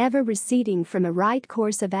 never receding from a right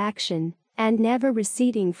course of action, and never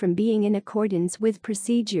receding from being in accordance with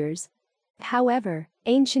procedures. However,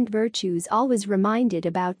 ancient virtues always reminded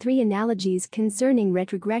about three analogies concerning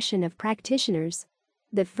retrogression of practitioners.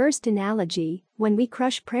 The first analogy, when we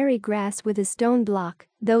crush prairie grass with a stone block,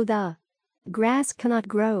 though the grass cannot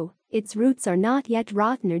grow, its roots are not yet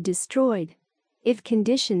rotten or destroyed. If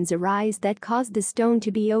conditions arise that cause the stone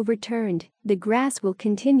to be overturned, the grass will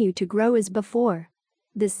continue to grow as before.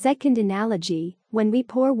 The second analogy, when we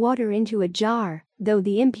pour water into a jar, though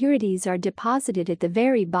the impurities are deposited at the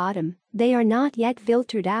very bottom, they are not yet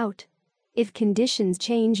filtered out. If conditions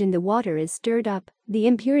change and the water is stirred up, the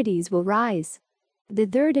impurities will rise. The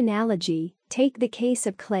third analogy, take the case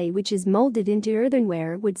of clay which is molded into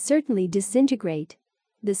earthenware would certainly disintegrate.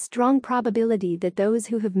 The strong probability that those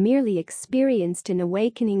who have merely experienced an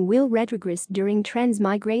awakening will retrogress during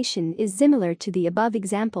transmigration is similar to the above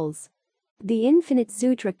examples. The Infinite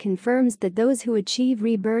Sutra confirms that those who achieve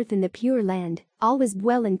rebirth in the Pure Land always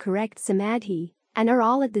dwell in correct samadhi and are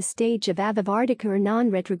all at the stage of avivardhaka or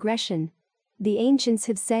non-retrogression. The ancients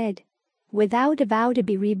have said, without a vow to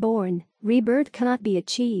be reborn, rebirth cannot be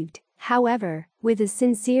achieved. However, with a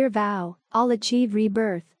sincere vow, all achieve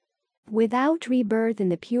rebirth. Without rebirth in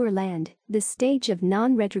the Pure Land, the stage of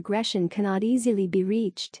non-retrogression cannot easily be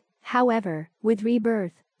reached. However, with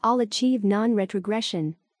rebirth, all achieve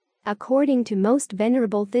non-retrogression. According to Most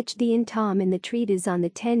Venerable Thien Phuc in the Treatise on the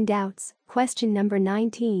 10 Doubts, question number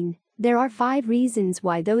 19, there are 5 reasons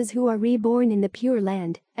why those who are reborn in the Pure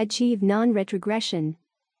Land achieve non-retrogression.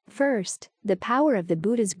 First, the power of the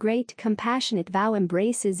Buddha's great compassionate vow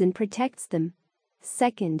embraces and protects them.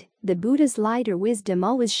 Second, the Buddha's light or wisdom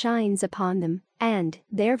always shines upon them, and,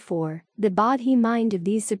 therefore, the body-mind of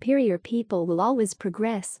these superior people will always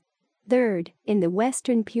progress. Third, in the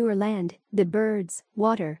Western Pure Land, the birds,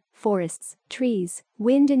 water, forests, trees,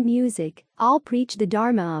 wind and music all preach the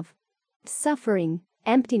Dharma of suffering,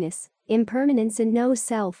 emptiness, impermanence and no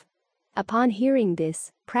self. Upon hearing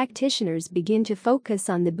this, practitioners begin to focus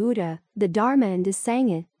on the Buddha, the Dharma and the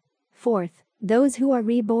Sangha. Fourth, those who are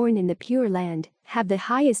reborn in the Pure Land have the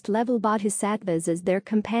highest level bodhisattvas as their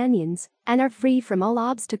companions and are free from all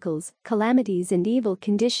obstacles, calamities and evil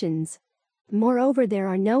conditions. Moreover, there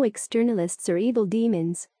are no externalists or evil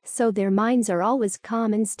demons, so their minds are always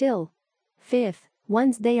calm and still. Fifth,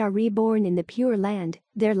 once they are reborn in the Pure Land,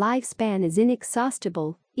 their lifespan is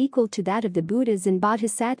inexhaustible, equal to that of the Buddhas and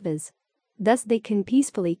Bodhisattvas. Thus they can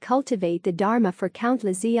peacefully cultivate the Dharma for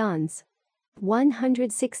countless eons.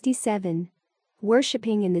 167.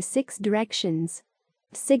 Worshipping in the 6 directions.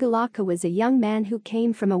 Sigalaka was a young man who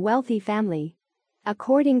came from a wealthy family.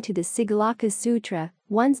 According to the Sigalaka Sutra,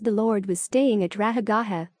 once the Lord was staying at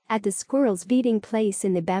Rahagaha, at the squirrels' feeding place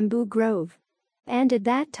in the bamboo grove. And at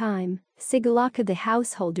that time, Sigalaka the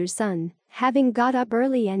householder's son, having got up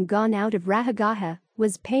early and gone out of Rahagaha,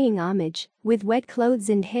 was paying homage, with wet clothes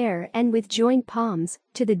and hair and with joined palms,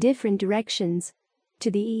 to the different directions.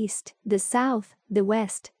 To the east, the south, the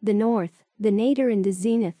west, the north, the nadir and the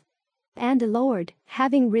zenith. And the Lord,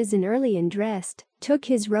 having risen early and dressed, took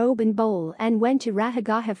his robe and bowl and went to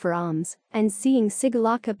Rahagaha for alms, and seeing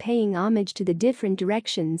Sigalaka paying homage to the different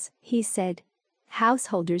directions, he said,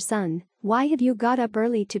 "Householder's son, why have you got up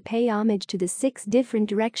early to pay homage to the 6 different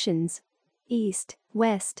directions? East,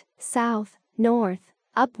 west, south, north,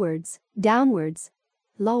 upwards, downwards.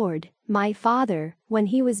 Lord, my father, when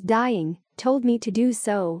he was dying, told me to do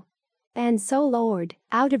so. And so, Lord,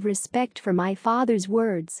 out of respect for my father's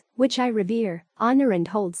words, which I revere, honor and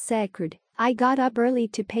hold sacred, I got up early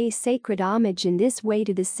to pay sacred homage in this way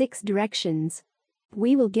to the 6 directions.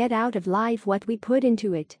 We will get out of life what we put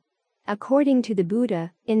into it. According to the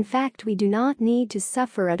Buddha, in fact we do not need to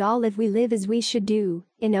suffer at all if we live as we should do,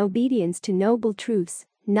 in obedience to noble truths,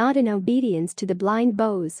 not in obedience to the blind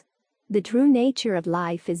bows. The true nature of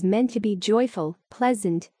life is meant to be joyful,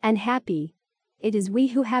 pleasant, and happy. It is we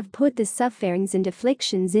who have put the sufferings and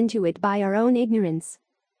afflictions into it by our own ignorance.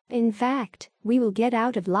 In fact, we will get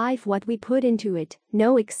out of life what we put into it,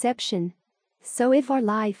 no exception. So if our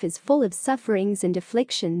life is full of sufferings and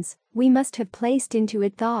afflictions, we must have placed into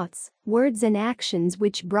it thoughts, words and actions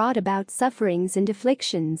which brought about sufferings and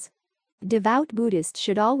afflictions. Devout Buddhists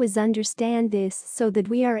should always understand this so that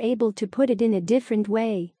we are able to put it in a different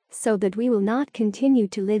way, so that we will not continue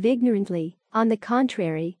to live ignorantly. On the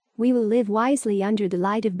contrary, we will live wisely under the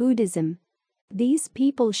light of Buddhism. These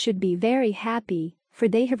people should be very happy, for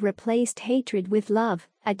they have replaced hatred with love,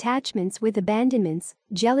 attachments with abandonments,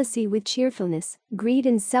 jealousy with cheerfulness, greed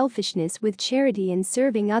and selfishness with charity and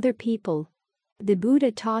serving other people. The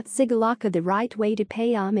Buddha taught Sigalaka the right way to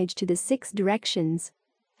pay homage to the 6 directions.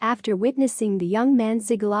 After witnessing the young man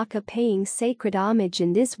Sigalaka paying sacred homage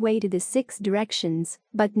in this way to the 6 directions,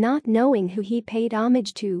 but not knowing who he paid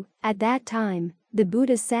homage to, at that time, the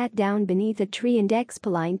Buddha sat down beneath a tree and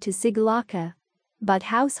explained to Sigalaka. But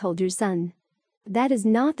householder son, that is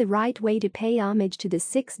not the right way to pay homage to the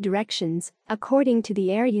 6 directions, according to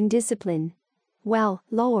the Aryan discipline. Well,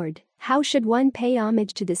 Lord, how should one pay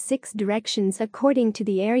homage to the 6 directions according to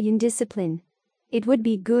the Aryan discipline? It would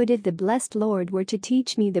be good if the blessed Lord were to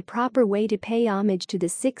teach me the proper way to pay homage to the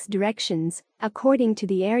 6 directions, according to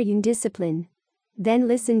the Aryan discipline. Then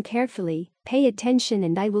listen carefully, pay attention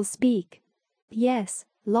and I will speak. Yes,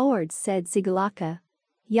 Lord, said Sigalaka.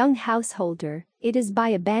 Young householder, it is by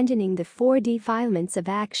abandoning the 4 defilements of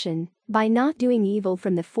action, by not doing evil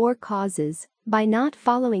from the 4 causes, by not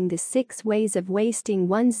following the 6 ways of wasting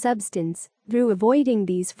one's substance, through avoiding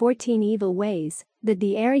these 14 evil ways, that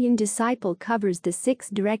the Aryan disciple covers the 6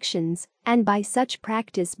 directions, and by such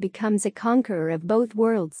practice becomes a conqueror of both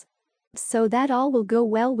worlds. So that all will go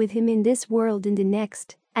well with him in this world and the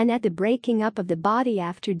next, and at the breaking up of the body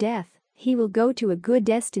after death, he will go to a good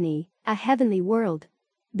destiny, a heavenly world.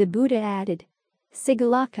 The Buddha added,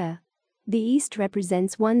 Sigalaka. The East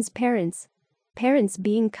represents one's parents. Parents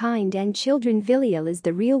being kind and children filial is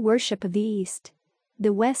the real worship of the East.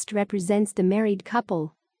 The West represents the married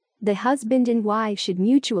couple. The husband and wife should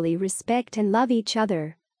mutually respect and love each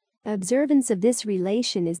other. Observance of this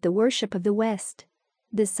relation is the worship of the West.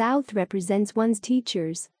 The South represents one's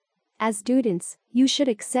teachers. As students, you should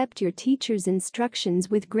accept your teacher's instructions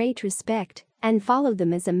with great respect and follow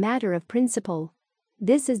them as a matter of principle.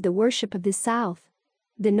 This is the worship of the South.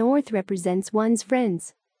 The North represents one's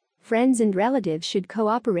friends. Friends and relatives should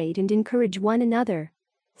cooperate and encourage one another.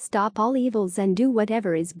 Stop all evils and do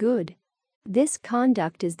whatever is good. This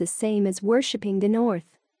conduct is the same as worshipping the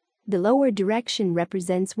North. The lower direction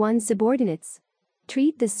represents one's subordinates.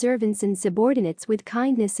 Treat the servants and subordinates with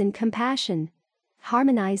kindness and compassion.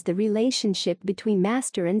 Harmonize the relationship between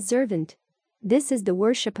master and servant. This is the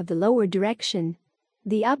worship of the lower direction.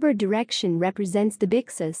 The upper direction represents the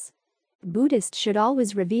bhikkhus. Buddhists should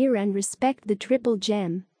always revere and respect the triple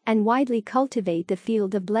gem, and widely cultivate the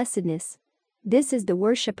field of blessedness. This is the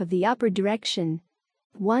worship of the upper direction.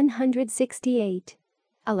 168.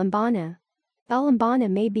 Alambana. Alambana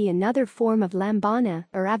may be another form of lambana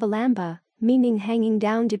or avalamba, meaning hanging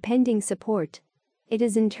down depending support. It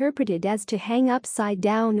is interpreted as to hang upside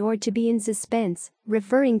down or to be in suspense,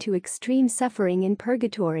 referring to extreme suffering in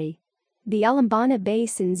purgatory. The Alambana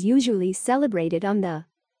basins usually celebrated on the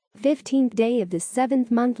 15th day of the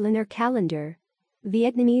 7th month lunar calendar.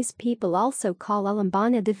 Vietnamese people also call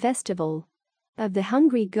Alambana the festival of the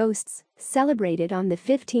hungry ghosts, celebrated on the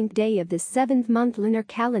 15th day of the 7th month lunar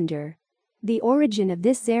calendar. The origin of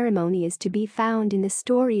this ceremony is to be found in the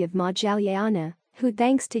story of Moggallana, who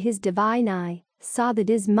thanks to his divine eye, saw that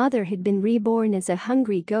his mother had been reborn as a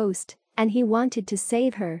hungry ghost, and he wanted to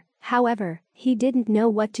save her. However, he didn't know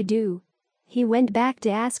what to do. He went back to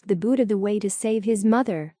ask the Buddha the way to save his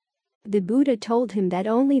mother. The Buddha told him that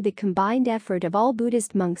only the combined effort of all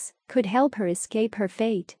Buddhist monks could help her escape her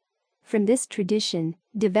fate. From this tradition,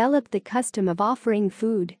 developed the custom of offering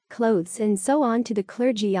food, clothes and so on to the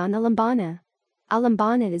clergy on Alambana.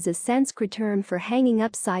 Alambana is a Sanskrit term for hanging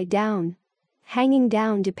upside down. Hanging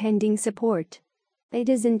down depending support. It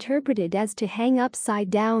is interpreted as to hang upside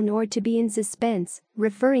down or to be in suspense,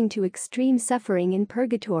 referring to extreme suffering in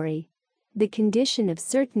purgatory. The condition of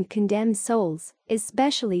certain condemned souls,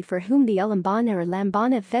 especially for whom the Alambana or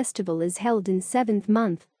Lambana festival is held in 7th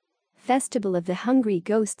month. Festival of the Hungry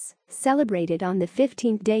Ghosts, celebrated on the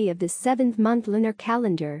 15th day of the 7th month lunar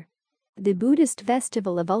calendar. The Buddhist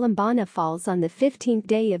festival of Alambana falls on the 15th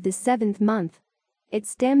day of the 7th month. It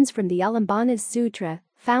stems from the Alambana Sutra,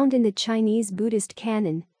 found in the Chinese Buddhist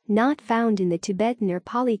canon, not found in the Tibetan or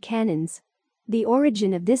Pali canons. The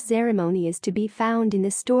origin of this ceremony is to be found in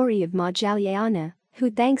the story of Moggallana, who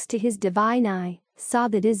thanks to his divine eye, saw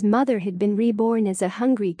that his mother had been reborn as a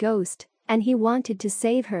hungry ghost, and he wanted to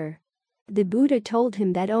save her. The Buddha told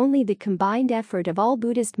him that only the combined effort of all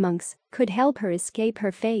Buddhist monks could help her escape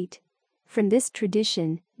her fate. From this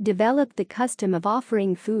tradition, developed the custom of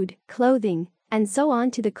offering food, clothing, and so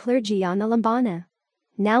on to the clergy on Alambana.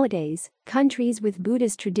 Nowadays, countries with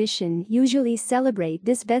Buddhist tradition usually celebrate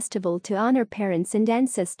this festival to honor parents and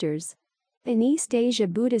ancestors. In East Asia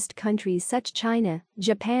Buddhist countries such China,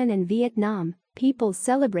 Japan and Vietnam, people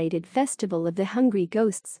celebrated Festival of the Hungry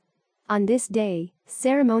Ghosts. On this day,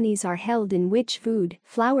 ceremonies are held in which food,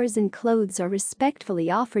 flowers and clothes are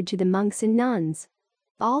respectfully offered to the monks and nuns.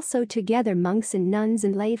 Also together monks and nuns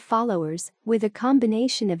and lay followers, with a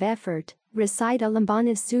combination of effort, recite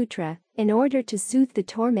Alambana Sutra in order to soothe the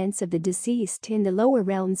torments of the deceased in the lower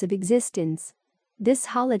realms of existence. This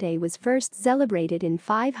holiday was first celebrated in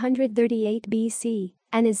 538 BC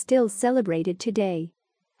and is still celebrated today.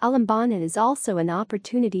 Alambana is also an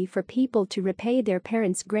opportunity for people to repay their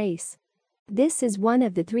parents' grace. This is one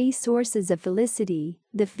of the three sources of felicity,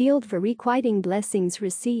 the field for requiting blessings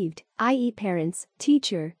received, i.e. parents,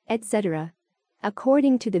 teacher, etc.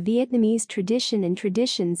 According to the Vietnamese tradition and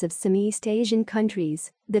traditions of some East Asian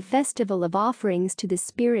countries, the festival of offerings to the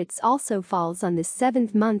spirits also falls on the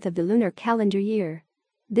 7th month of the lunar calendar year.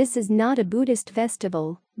 This is not a Buddhist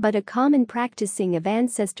festival, but a common practicing of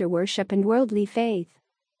ancestor worship and worldly faith.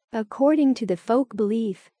 According to the folk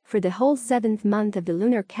belief, for the whole 7th month of the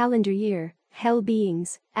lunar calendar year, hell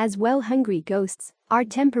beings, as well hungry ghosts, are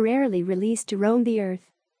temporarily released to roam the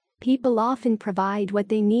earth. People often provide what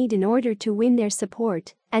they need in order to win their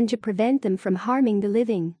support and to prevent them from harming the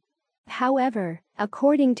living. However,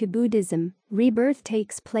 according to Buddhism, rebirth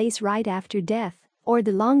takes place right after death, or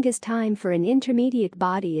the longest time for an intermediate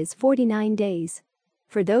body is 49 days.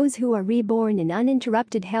 For those who are reborn in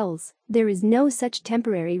uninterrupted hells, there is no such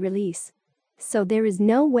temporary release. So there is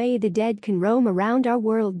no way the dead can roam around our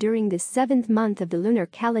world during the 7th month of the lunar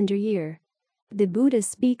calendar year. The Buddha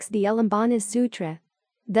speaks the Alambana Sutra.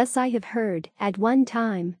 Thus I have heard, at one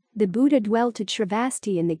time, the Buddha dwelt at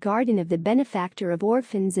Shravasti in the garden of the benefactor of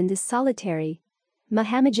orphans in the solitary.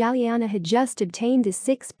 Mahamajjhalyana had just obtained the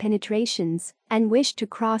 6 penetrations and wished to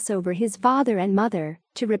cross over his father and mother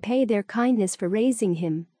to repay their kindness for raising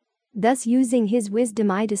him. Thus using his wisdom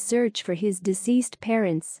to search for his deceased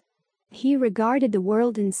parents. He regarded the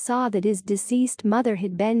world and saw that his deceased mother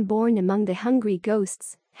had been born among the hungry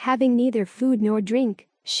ghosts, having neither food nor drink,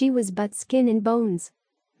 she was but skin and bones.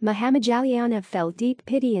 Mahamajjhalyana felt deep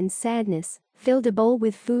pity and sadness, filled a bowl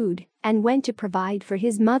with food, and went to provide for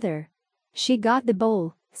his mother. She got the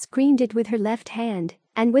bowl, screened it with her left hand,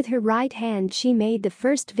 and with her right hand she made the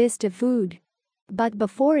first fist of food. But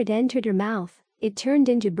before it entered her mouth, it turned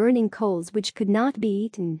into burning coals which could not be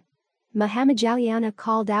eaten. Mahamajjhalyana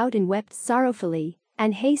called out and wept sorrowfully,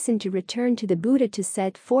 and hastened to return to the Buddha to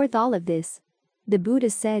set forth all of this. The Buddha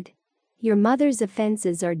said, "Your mother's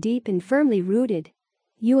offenses are deep and firmly rooted.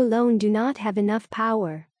 You alone do not have enough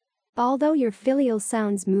power. Although your filial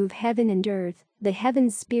sounds move heaven and earth, the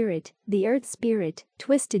heaven spirit, the earth spirit,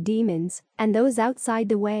 twisted demons, and those outside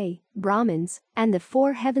the way, Brahmins, and the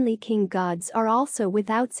 4 heavenly king gods are also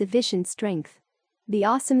without sufficient strength. The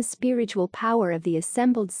awesome spiritual power of the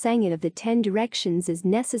assembled Sangha of the 10 directions is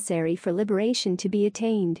necessary for liberation to be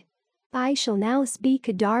attained. I shall now speak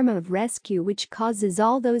a Dharma of rescue which causes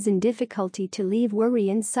all those in difficulty to leave worry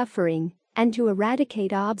and suffering, and to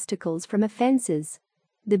eradicate obstacles from offenses."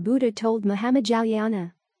 The Buddha told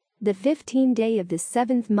Mahamajjhalyana. The 15th day of the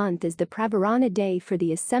 7th month is the Pravarana day for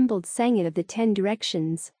the assembled Sangha of the 10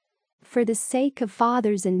 directions. For the sake of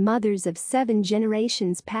fathers and mothers of 7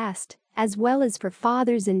 generations past, as well as for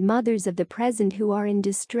fathers and mothers of the present who are in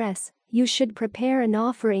distress, you should prepare an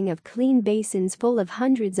offering of clean basins full of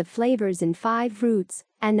hundreds of flavors and 5 fruits,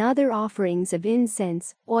 and other offerings of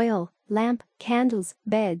incense, oil, lamp, candles,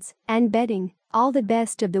 beds, and bedding, all the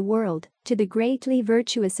best of the world, to the greatly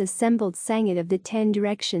virtuous assembled Sangha of the 10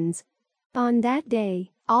 directions. On that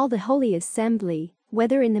day, all the holy assembly,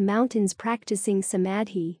 whether in the mountains practicing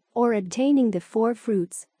samadhi, or obtaining the 4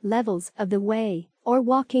 fruits, levels of the way, or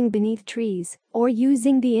walking beneath trees, or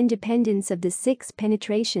using the independence of the 6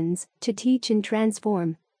 penetrations to teach and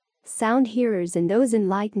transform. Sound hearers and those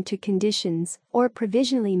enlightened to conditions, or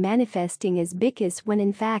provisionally manifesting as bhikkhus when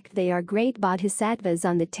in fact they are great bodhisattvas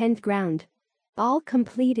on the 10th ground. All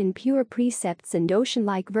complete in pure precepts and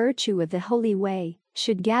ocean-like virtue of the holy way,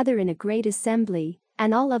 should gather in a great assembly,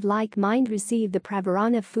 and all of like mind receive the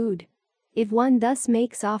pravarana food. If one thus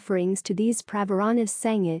makes offerings to these pravarana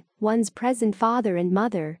Sangha, one's present father and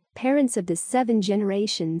mother, parents of the 7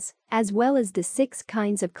 generations, as well as the 6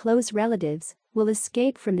 kinds of close relatives, will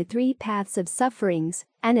escape from the 3 paths of sufferings,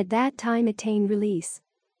 and at that time attain release.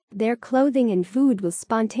 Their clothing and food will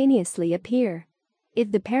spontaneously appear.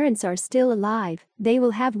 If the parents are still alive, they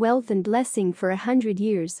will have wealth and blessing for 100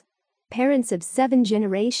 years. Parents of 7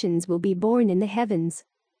 generations will be born in the heavens.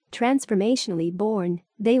 transformationally born,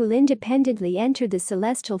 they will independently enter the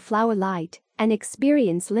celestial flower light and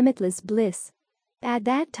experience limitless bliss. At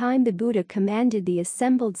that time the Buddha commanded the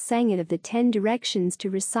assembled Sangha of the 10 directions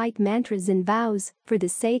to recite mantras and vows for the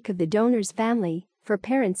sake of the donor's family, for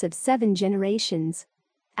parents of 7 generations.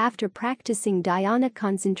 After practicing dhyana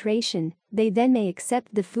concentration, they then may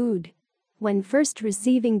accept the food. When first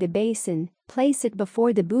receiving the basin, place it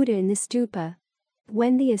before the Buddha in the stupa.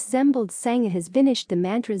 When the assembled Sangha has finished the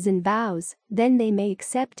mantras and vows, then they may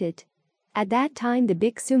accept it. At that time the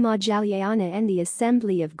Bhiksu Moggallana and the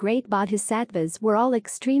assembly of great bodhisattvas were all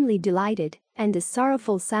extremely delighted, and the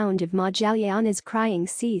sorrowful sound of Moggallana's crying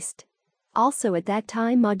ceased. Also at that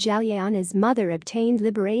time Moggallana's mother obtained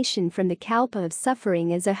liberation from the kalpa of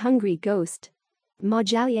suffering as a hungry ghost.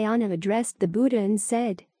 Moggallana addressed the Buddha and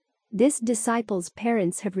said, "This disciple's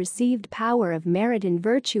parents have received power of merit and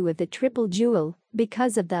virtue of the triple jewel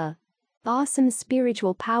because of the awesome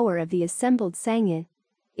spiritual power of the assembled Sangha.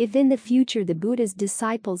 If in the future the Buddha's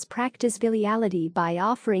disciples practice filiality by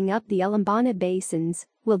offering up the alambana basins,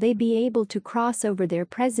 will they be able to cross over their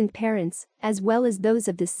present parents, as well as those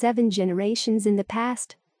of the 7 generations in the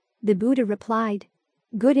past?" The Buddha replied,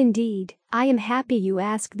 "Good indeed, I am happy you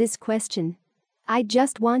asked this question. I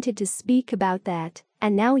just wanted to speak about that,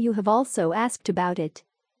 and now you have also asked about it.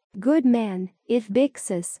 Good man, if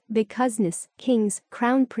bhiksus, bhikkhusnis, kings,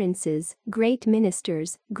 crown princes, great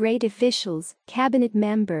ministers, great officials, cabinet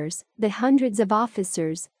members, the hundreds of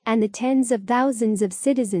officers, and the tens of thousands of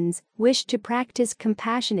citizens wish to practice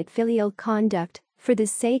compassionate filial conduct for the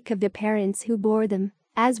sake of the parents who bore them,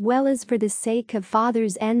 as well as for the sake of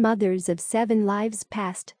fathers and mothers of 7 lives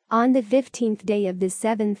past, on the 15th day of the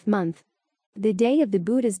 7th month, the day of the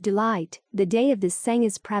Buddha's delight, the day of the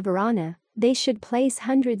Sangha's pravarana, they should place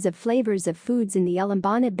hundreds of flavors of foods in the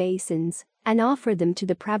alambana basins and offer them to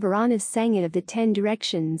the pravarana Sangha of the 10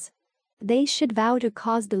 directions. They should vow to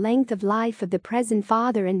cause the length of life of the present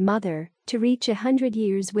father and mother to reach 100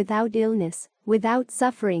 years without illness, without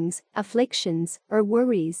sufferings, afflictions, or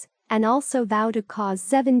worries, and also vow to cause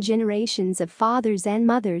 7 generations of fathers and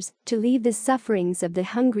mothers to leave the sufferings of the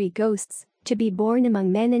hungry ghosts, to be born among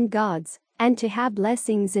men and gods, and to have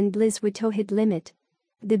blessings and bliss without limit."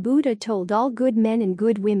 The Buddha told all good men and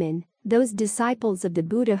good women, those disciples of the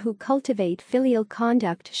Buddha who cultivate filial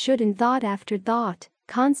conduct should in thought after thought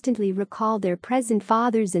constantly recall their present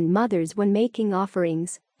fathers and mothers when making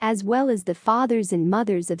offerings, as well as the fathers and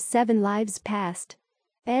mothers of 7 lives past.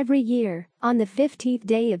 Every year, on the 15th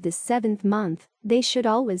day of the 7th month, they should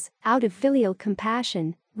always, out of filial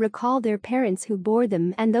compassion, recall their parents who bore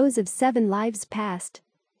them and those of 7 lives past,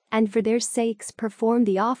 and for their sakes perform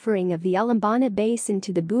the offering of the alambana basin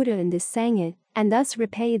to the Buddha and the Sangha, and thus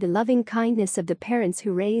repay the loving kindness of the parents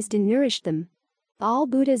who raised and nourished them. All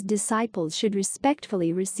Buddha's disciples should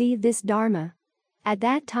respectfully receive this Dharma. At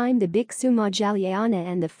that time the Bhiksu Moggallana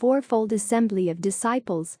and the fourfold assembly of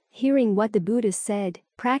disciples, hearing what the Buddha said,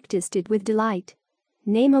 practiced it with delight.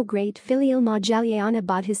 Name, O great filial Moggallana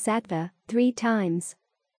Bodhisattva, 3 times.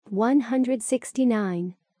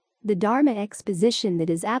 169. The Dharma exposition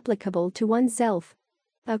that is applicable to oneself.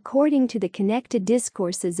 According to the connected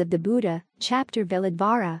discourses of the Buddha, chapter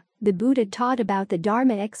Veladvara, the Buddha taught about the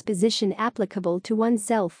Dharma exposition applicable to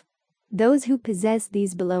oneself. Those who possess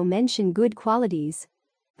these below mentioned good qualities.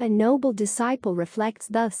 A noble disciple reflects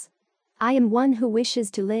thus: I am one who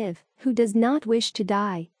wishes to live, who does not wish to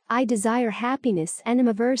die. I desire happiness and am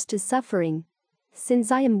averse to suffering.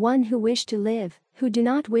 Since I am one who wish to live, who do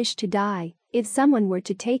not wish to die, if someone were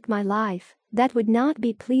to take my life, that would not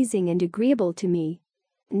be pleasing and agreeable to me.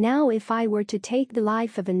 Now if I were to take the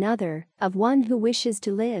life of another, of one who wishes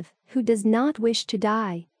to live, who does not wish to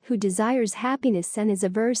die, who desires happiness and is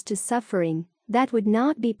averse to suffering, that would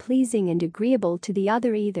not be pleasing and agreeable to the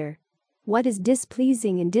other either. What is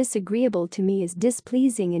displeasing and disagreeable to me is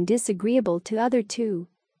displeasing and disagreeable to other too.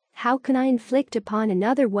 How can I inflict upon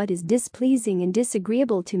another what is displeasing and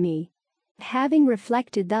disagreeable to me? Having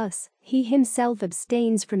reflected thus, he himself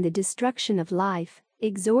abstains from the destruction of life,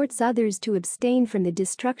 exhorts others to abstain from the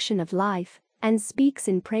destruction of life, and speaks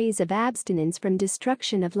in praise of abstinence from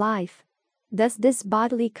destruction of life. Thus this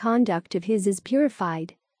bodily conduct of his is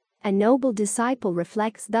purified. A noble disciple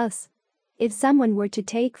reflects thus: if someone were to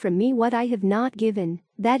take from me what I have not given,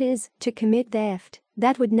 that is, to commit theft,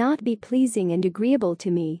 that would not be pleasing and agreeable to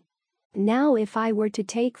me. Now if I were to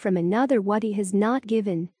take from another what he has not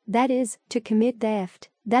given, that is, to commit theft,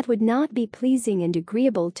 that would not be pleasing and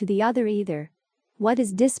agreeable to the other either. What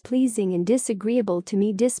is displeasing and disagreeable to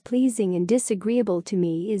me? Displeasing and disagreeable to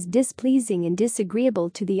me is displeasing and disagreeable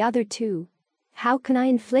to the other too. How can I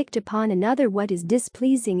inflict upon another what is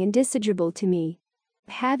displeasing and disagreeable to me?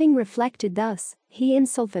 Having reflected thus, he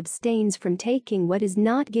himself abstains from taking what is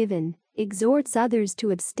not given, exhorts others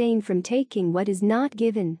to abstain from taking what is not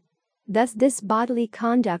given. Thus this bodily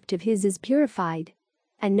conduct of his is purified.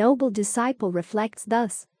 A noble disciple reflects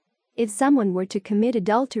thus: if someone were to commit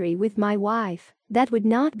adultery with my wife, that would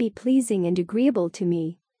not be pleasing and agreeable to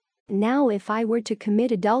me. Now if I were to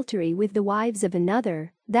commit adultery with the wives of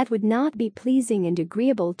another, that would not be pleasing and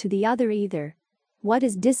agreeable to the other either. What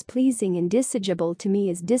is displeasing and disagreeable to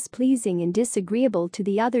me is displeasing and disagreeable to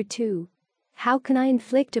the other too. How can I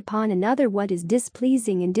inflict upon another what is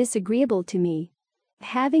displeasing and disagreeable to me?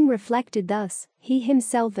 Having reflected thus, he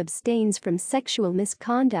himself abstains from sexual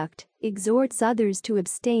misconduct, exhorts others to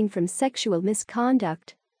abstain from sexual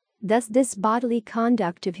misconduct. Thus this bodily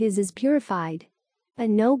conduct of his is purified. A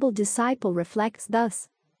noble disciple reflects thus: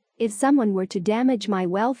 if someone were to damage my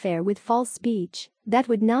welfare with false speech, that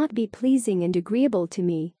would not be pleasing and agreeable to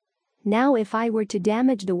me. Now if I were to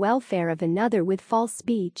damage the welfare of another with false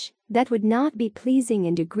speech, that would not be pleasing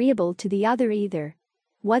and agreeable to the other either.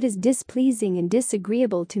 What is displeasing and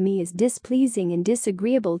disagreeable to me is displeasing and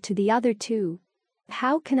disagreeable to the other too.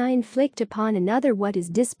 How can I inflict upon another what is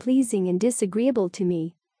displeasing and disagreeable to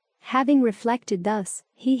me? Having reflected thus,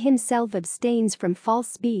 he himself abstains from false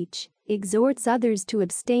speech, exhorts others to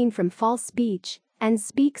abstain from false speech, and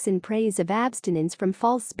speaks in praise of abstinence from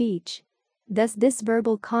false speech. Thus this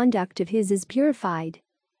verbal conduct of his is purified.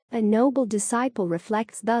 A noble disciple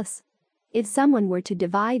reflects thus: if someone were to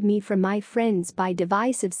divide me from my friends by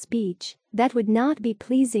divisive speech, that would not be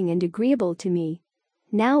pleasing and agreeable to me.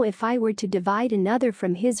 Now if I were to divide another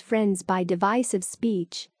from his friends by divisive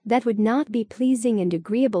speech, that would not be pleasing and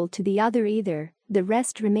agreeable to the other either. The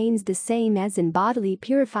rest remains the same as in bodily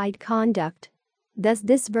purified conduct. Thus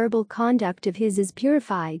this verbal conduct of his is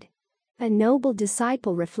purified. A noble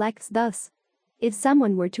disciple reflects thus: if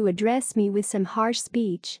someone were to address me with some harsh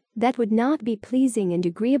speech, that would not be pleasing and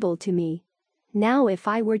agreeable to me. Now if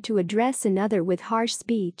I were to address another with harsh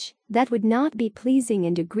speech, that would not be pleasing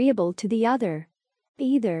and agreeable to the other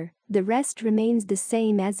either. The rest remains the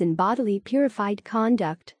same as in bodily purified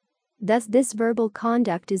conduct. Thus this verbal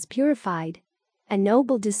conduct is purified. A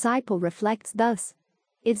noble disciple reflects thus: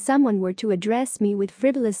 if someone were to address me with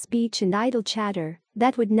frivolous speech and idle chatter,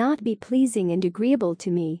 that would not be pleasing and agreeable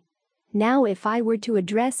to me. Now if I were to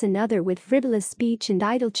address another with frivolous speech and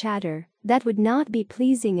idle chatter, that would not be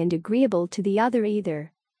pleasing and agreeable to the other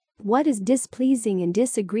either. What is displeasing and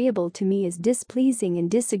disagreeable to me is displeasing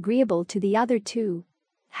and disagreeable to the other too.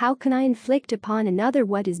 How can I inflict upon another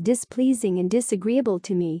what is displeasing and disagreeable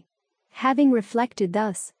to me? Having reflected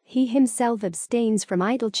thus, he himself abstains from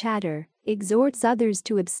idle chatter, exhorts others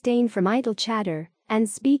to abstain from idle chatter, and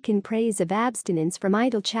speak in praise of abstinence from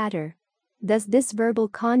idle chatter. Thus this verbal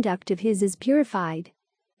conduct of his is purified.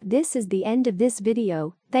 This is the end of this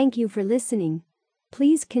video. Thank you for listening.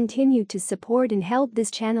 Please continue to support and help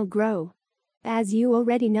this channel grow. As you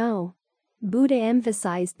already know, Buddha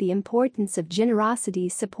emphasized the importance of generosity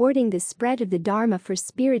supporting the spread of the Dharma for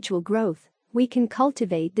spiritual growth. We can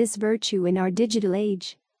cultivate this virtue in our digital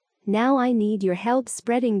age. Now I need your help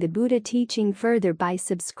spreading the Buddha teaching further by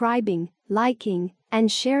subscribing, liking,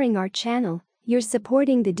 and sharing our channel. You're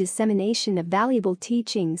supporting the dissemination of valuable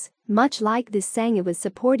teachings, much like this Sangha was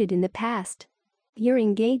supported in the past. Your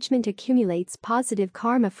engagement accumulates positive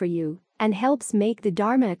karma for you and helps make the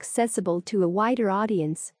Dharma accessible to a wider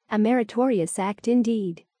audience, a meritorious act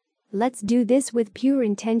indeed. Let's do this with pure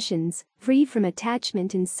intentions, free from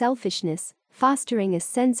attachment and selfishness, fostering a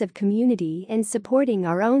sense of community and supporting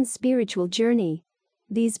our own spiritual journey.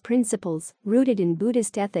 These principles, rooted in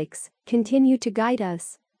Buddhist ethics, continue to guide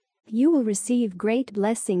us. You will receive great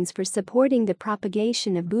blessings for supporting the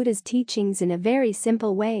propagation of Buddha's teachings in a very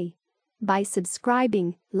simple way. By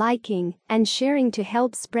subscribing, liking, and sharing to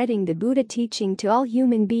help spreading the Buddha teaching to all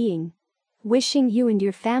human beings. Wishing you and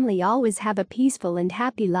your family always have a peaceful and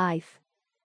happy life.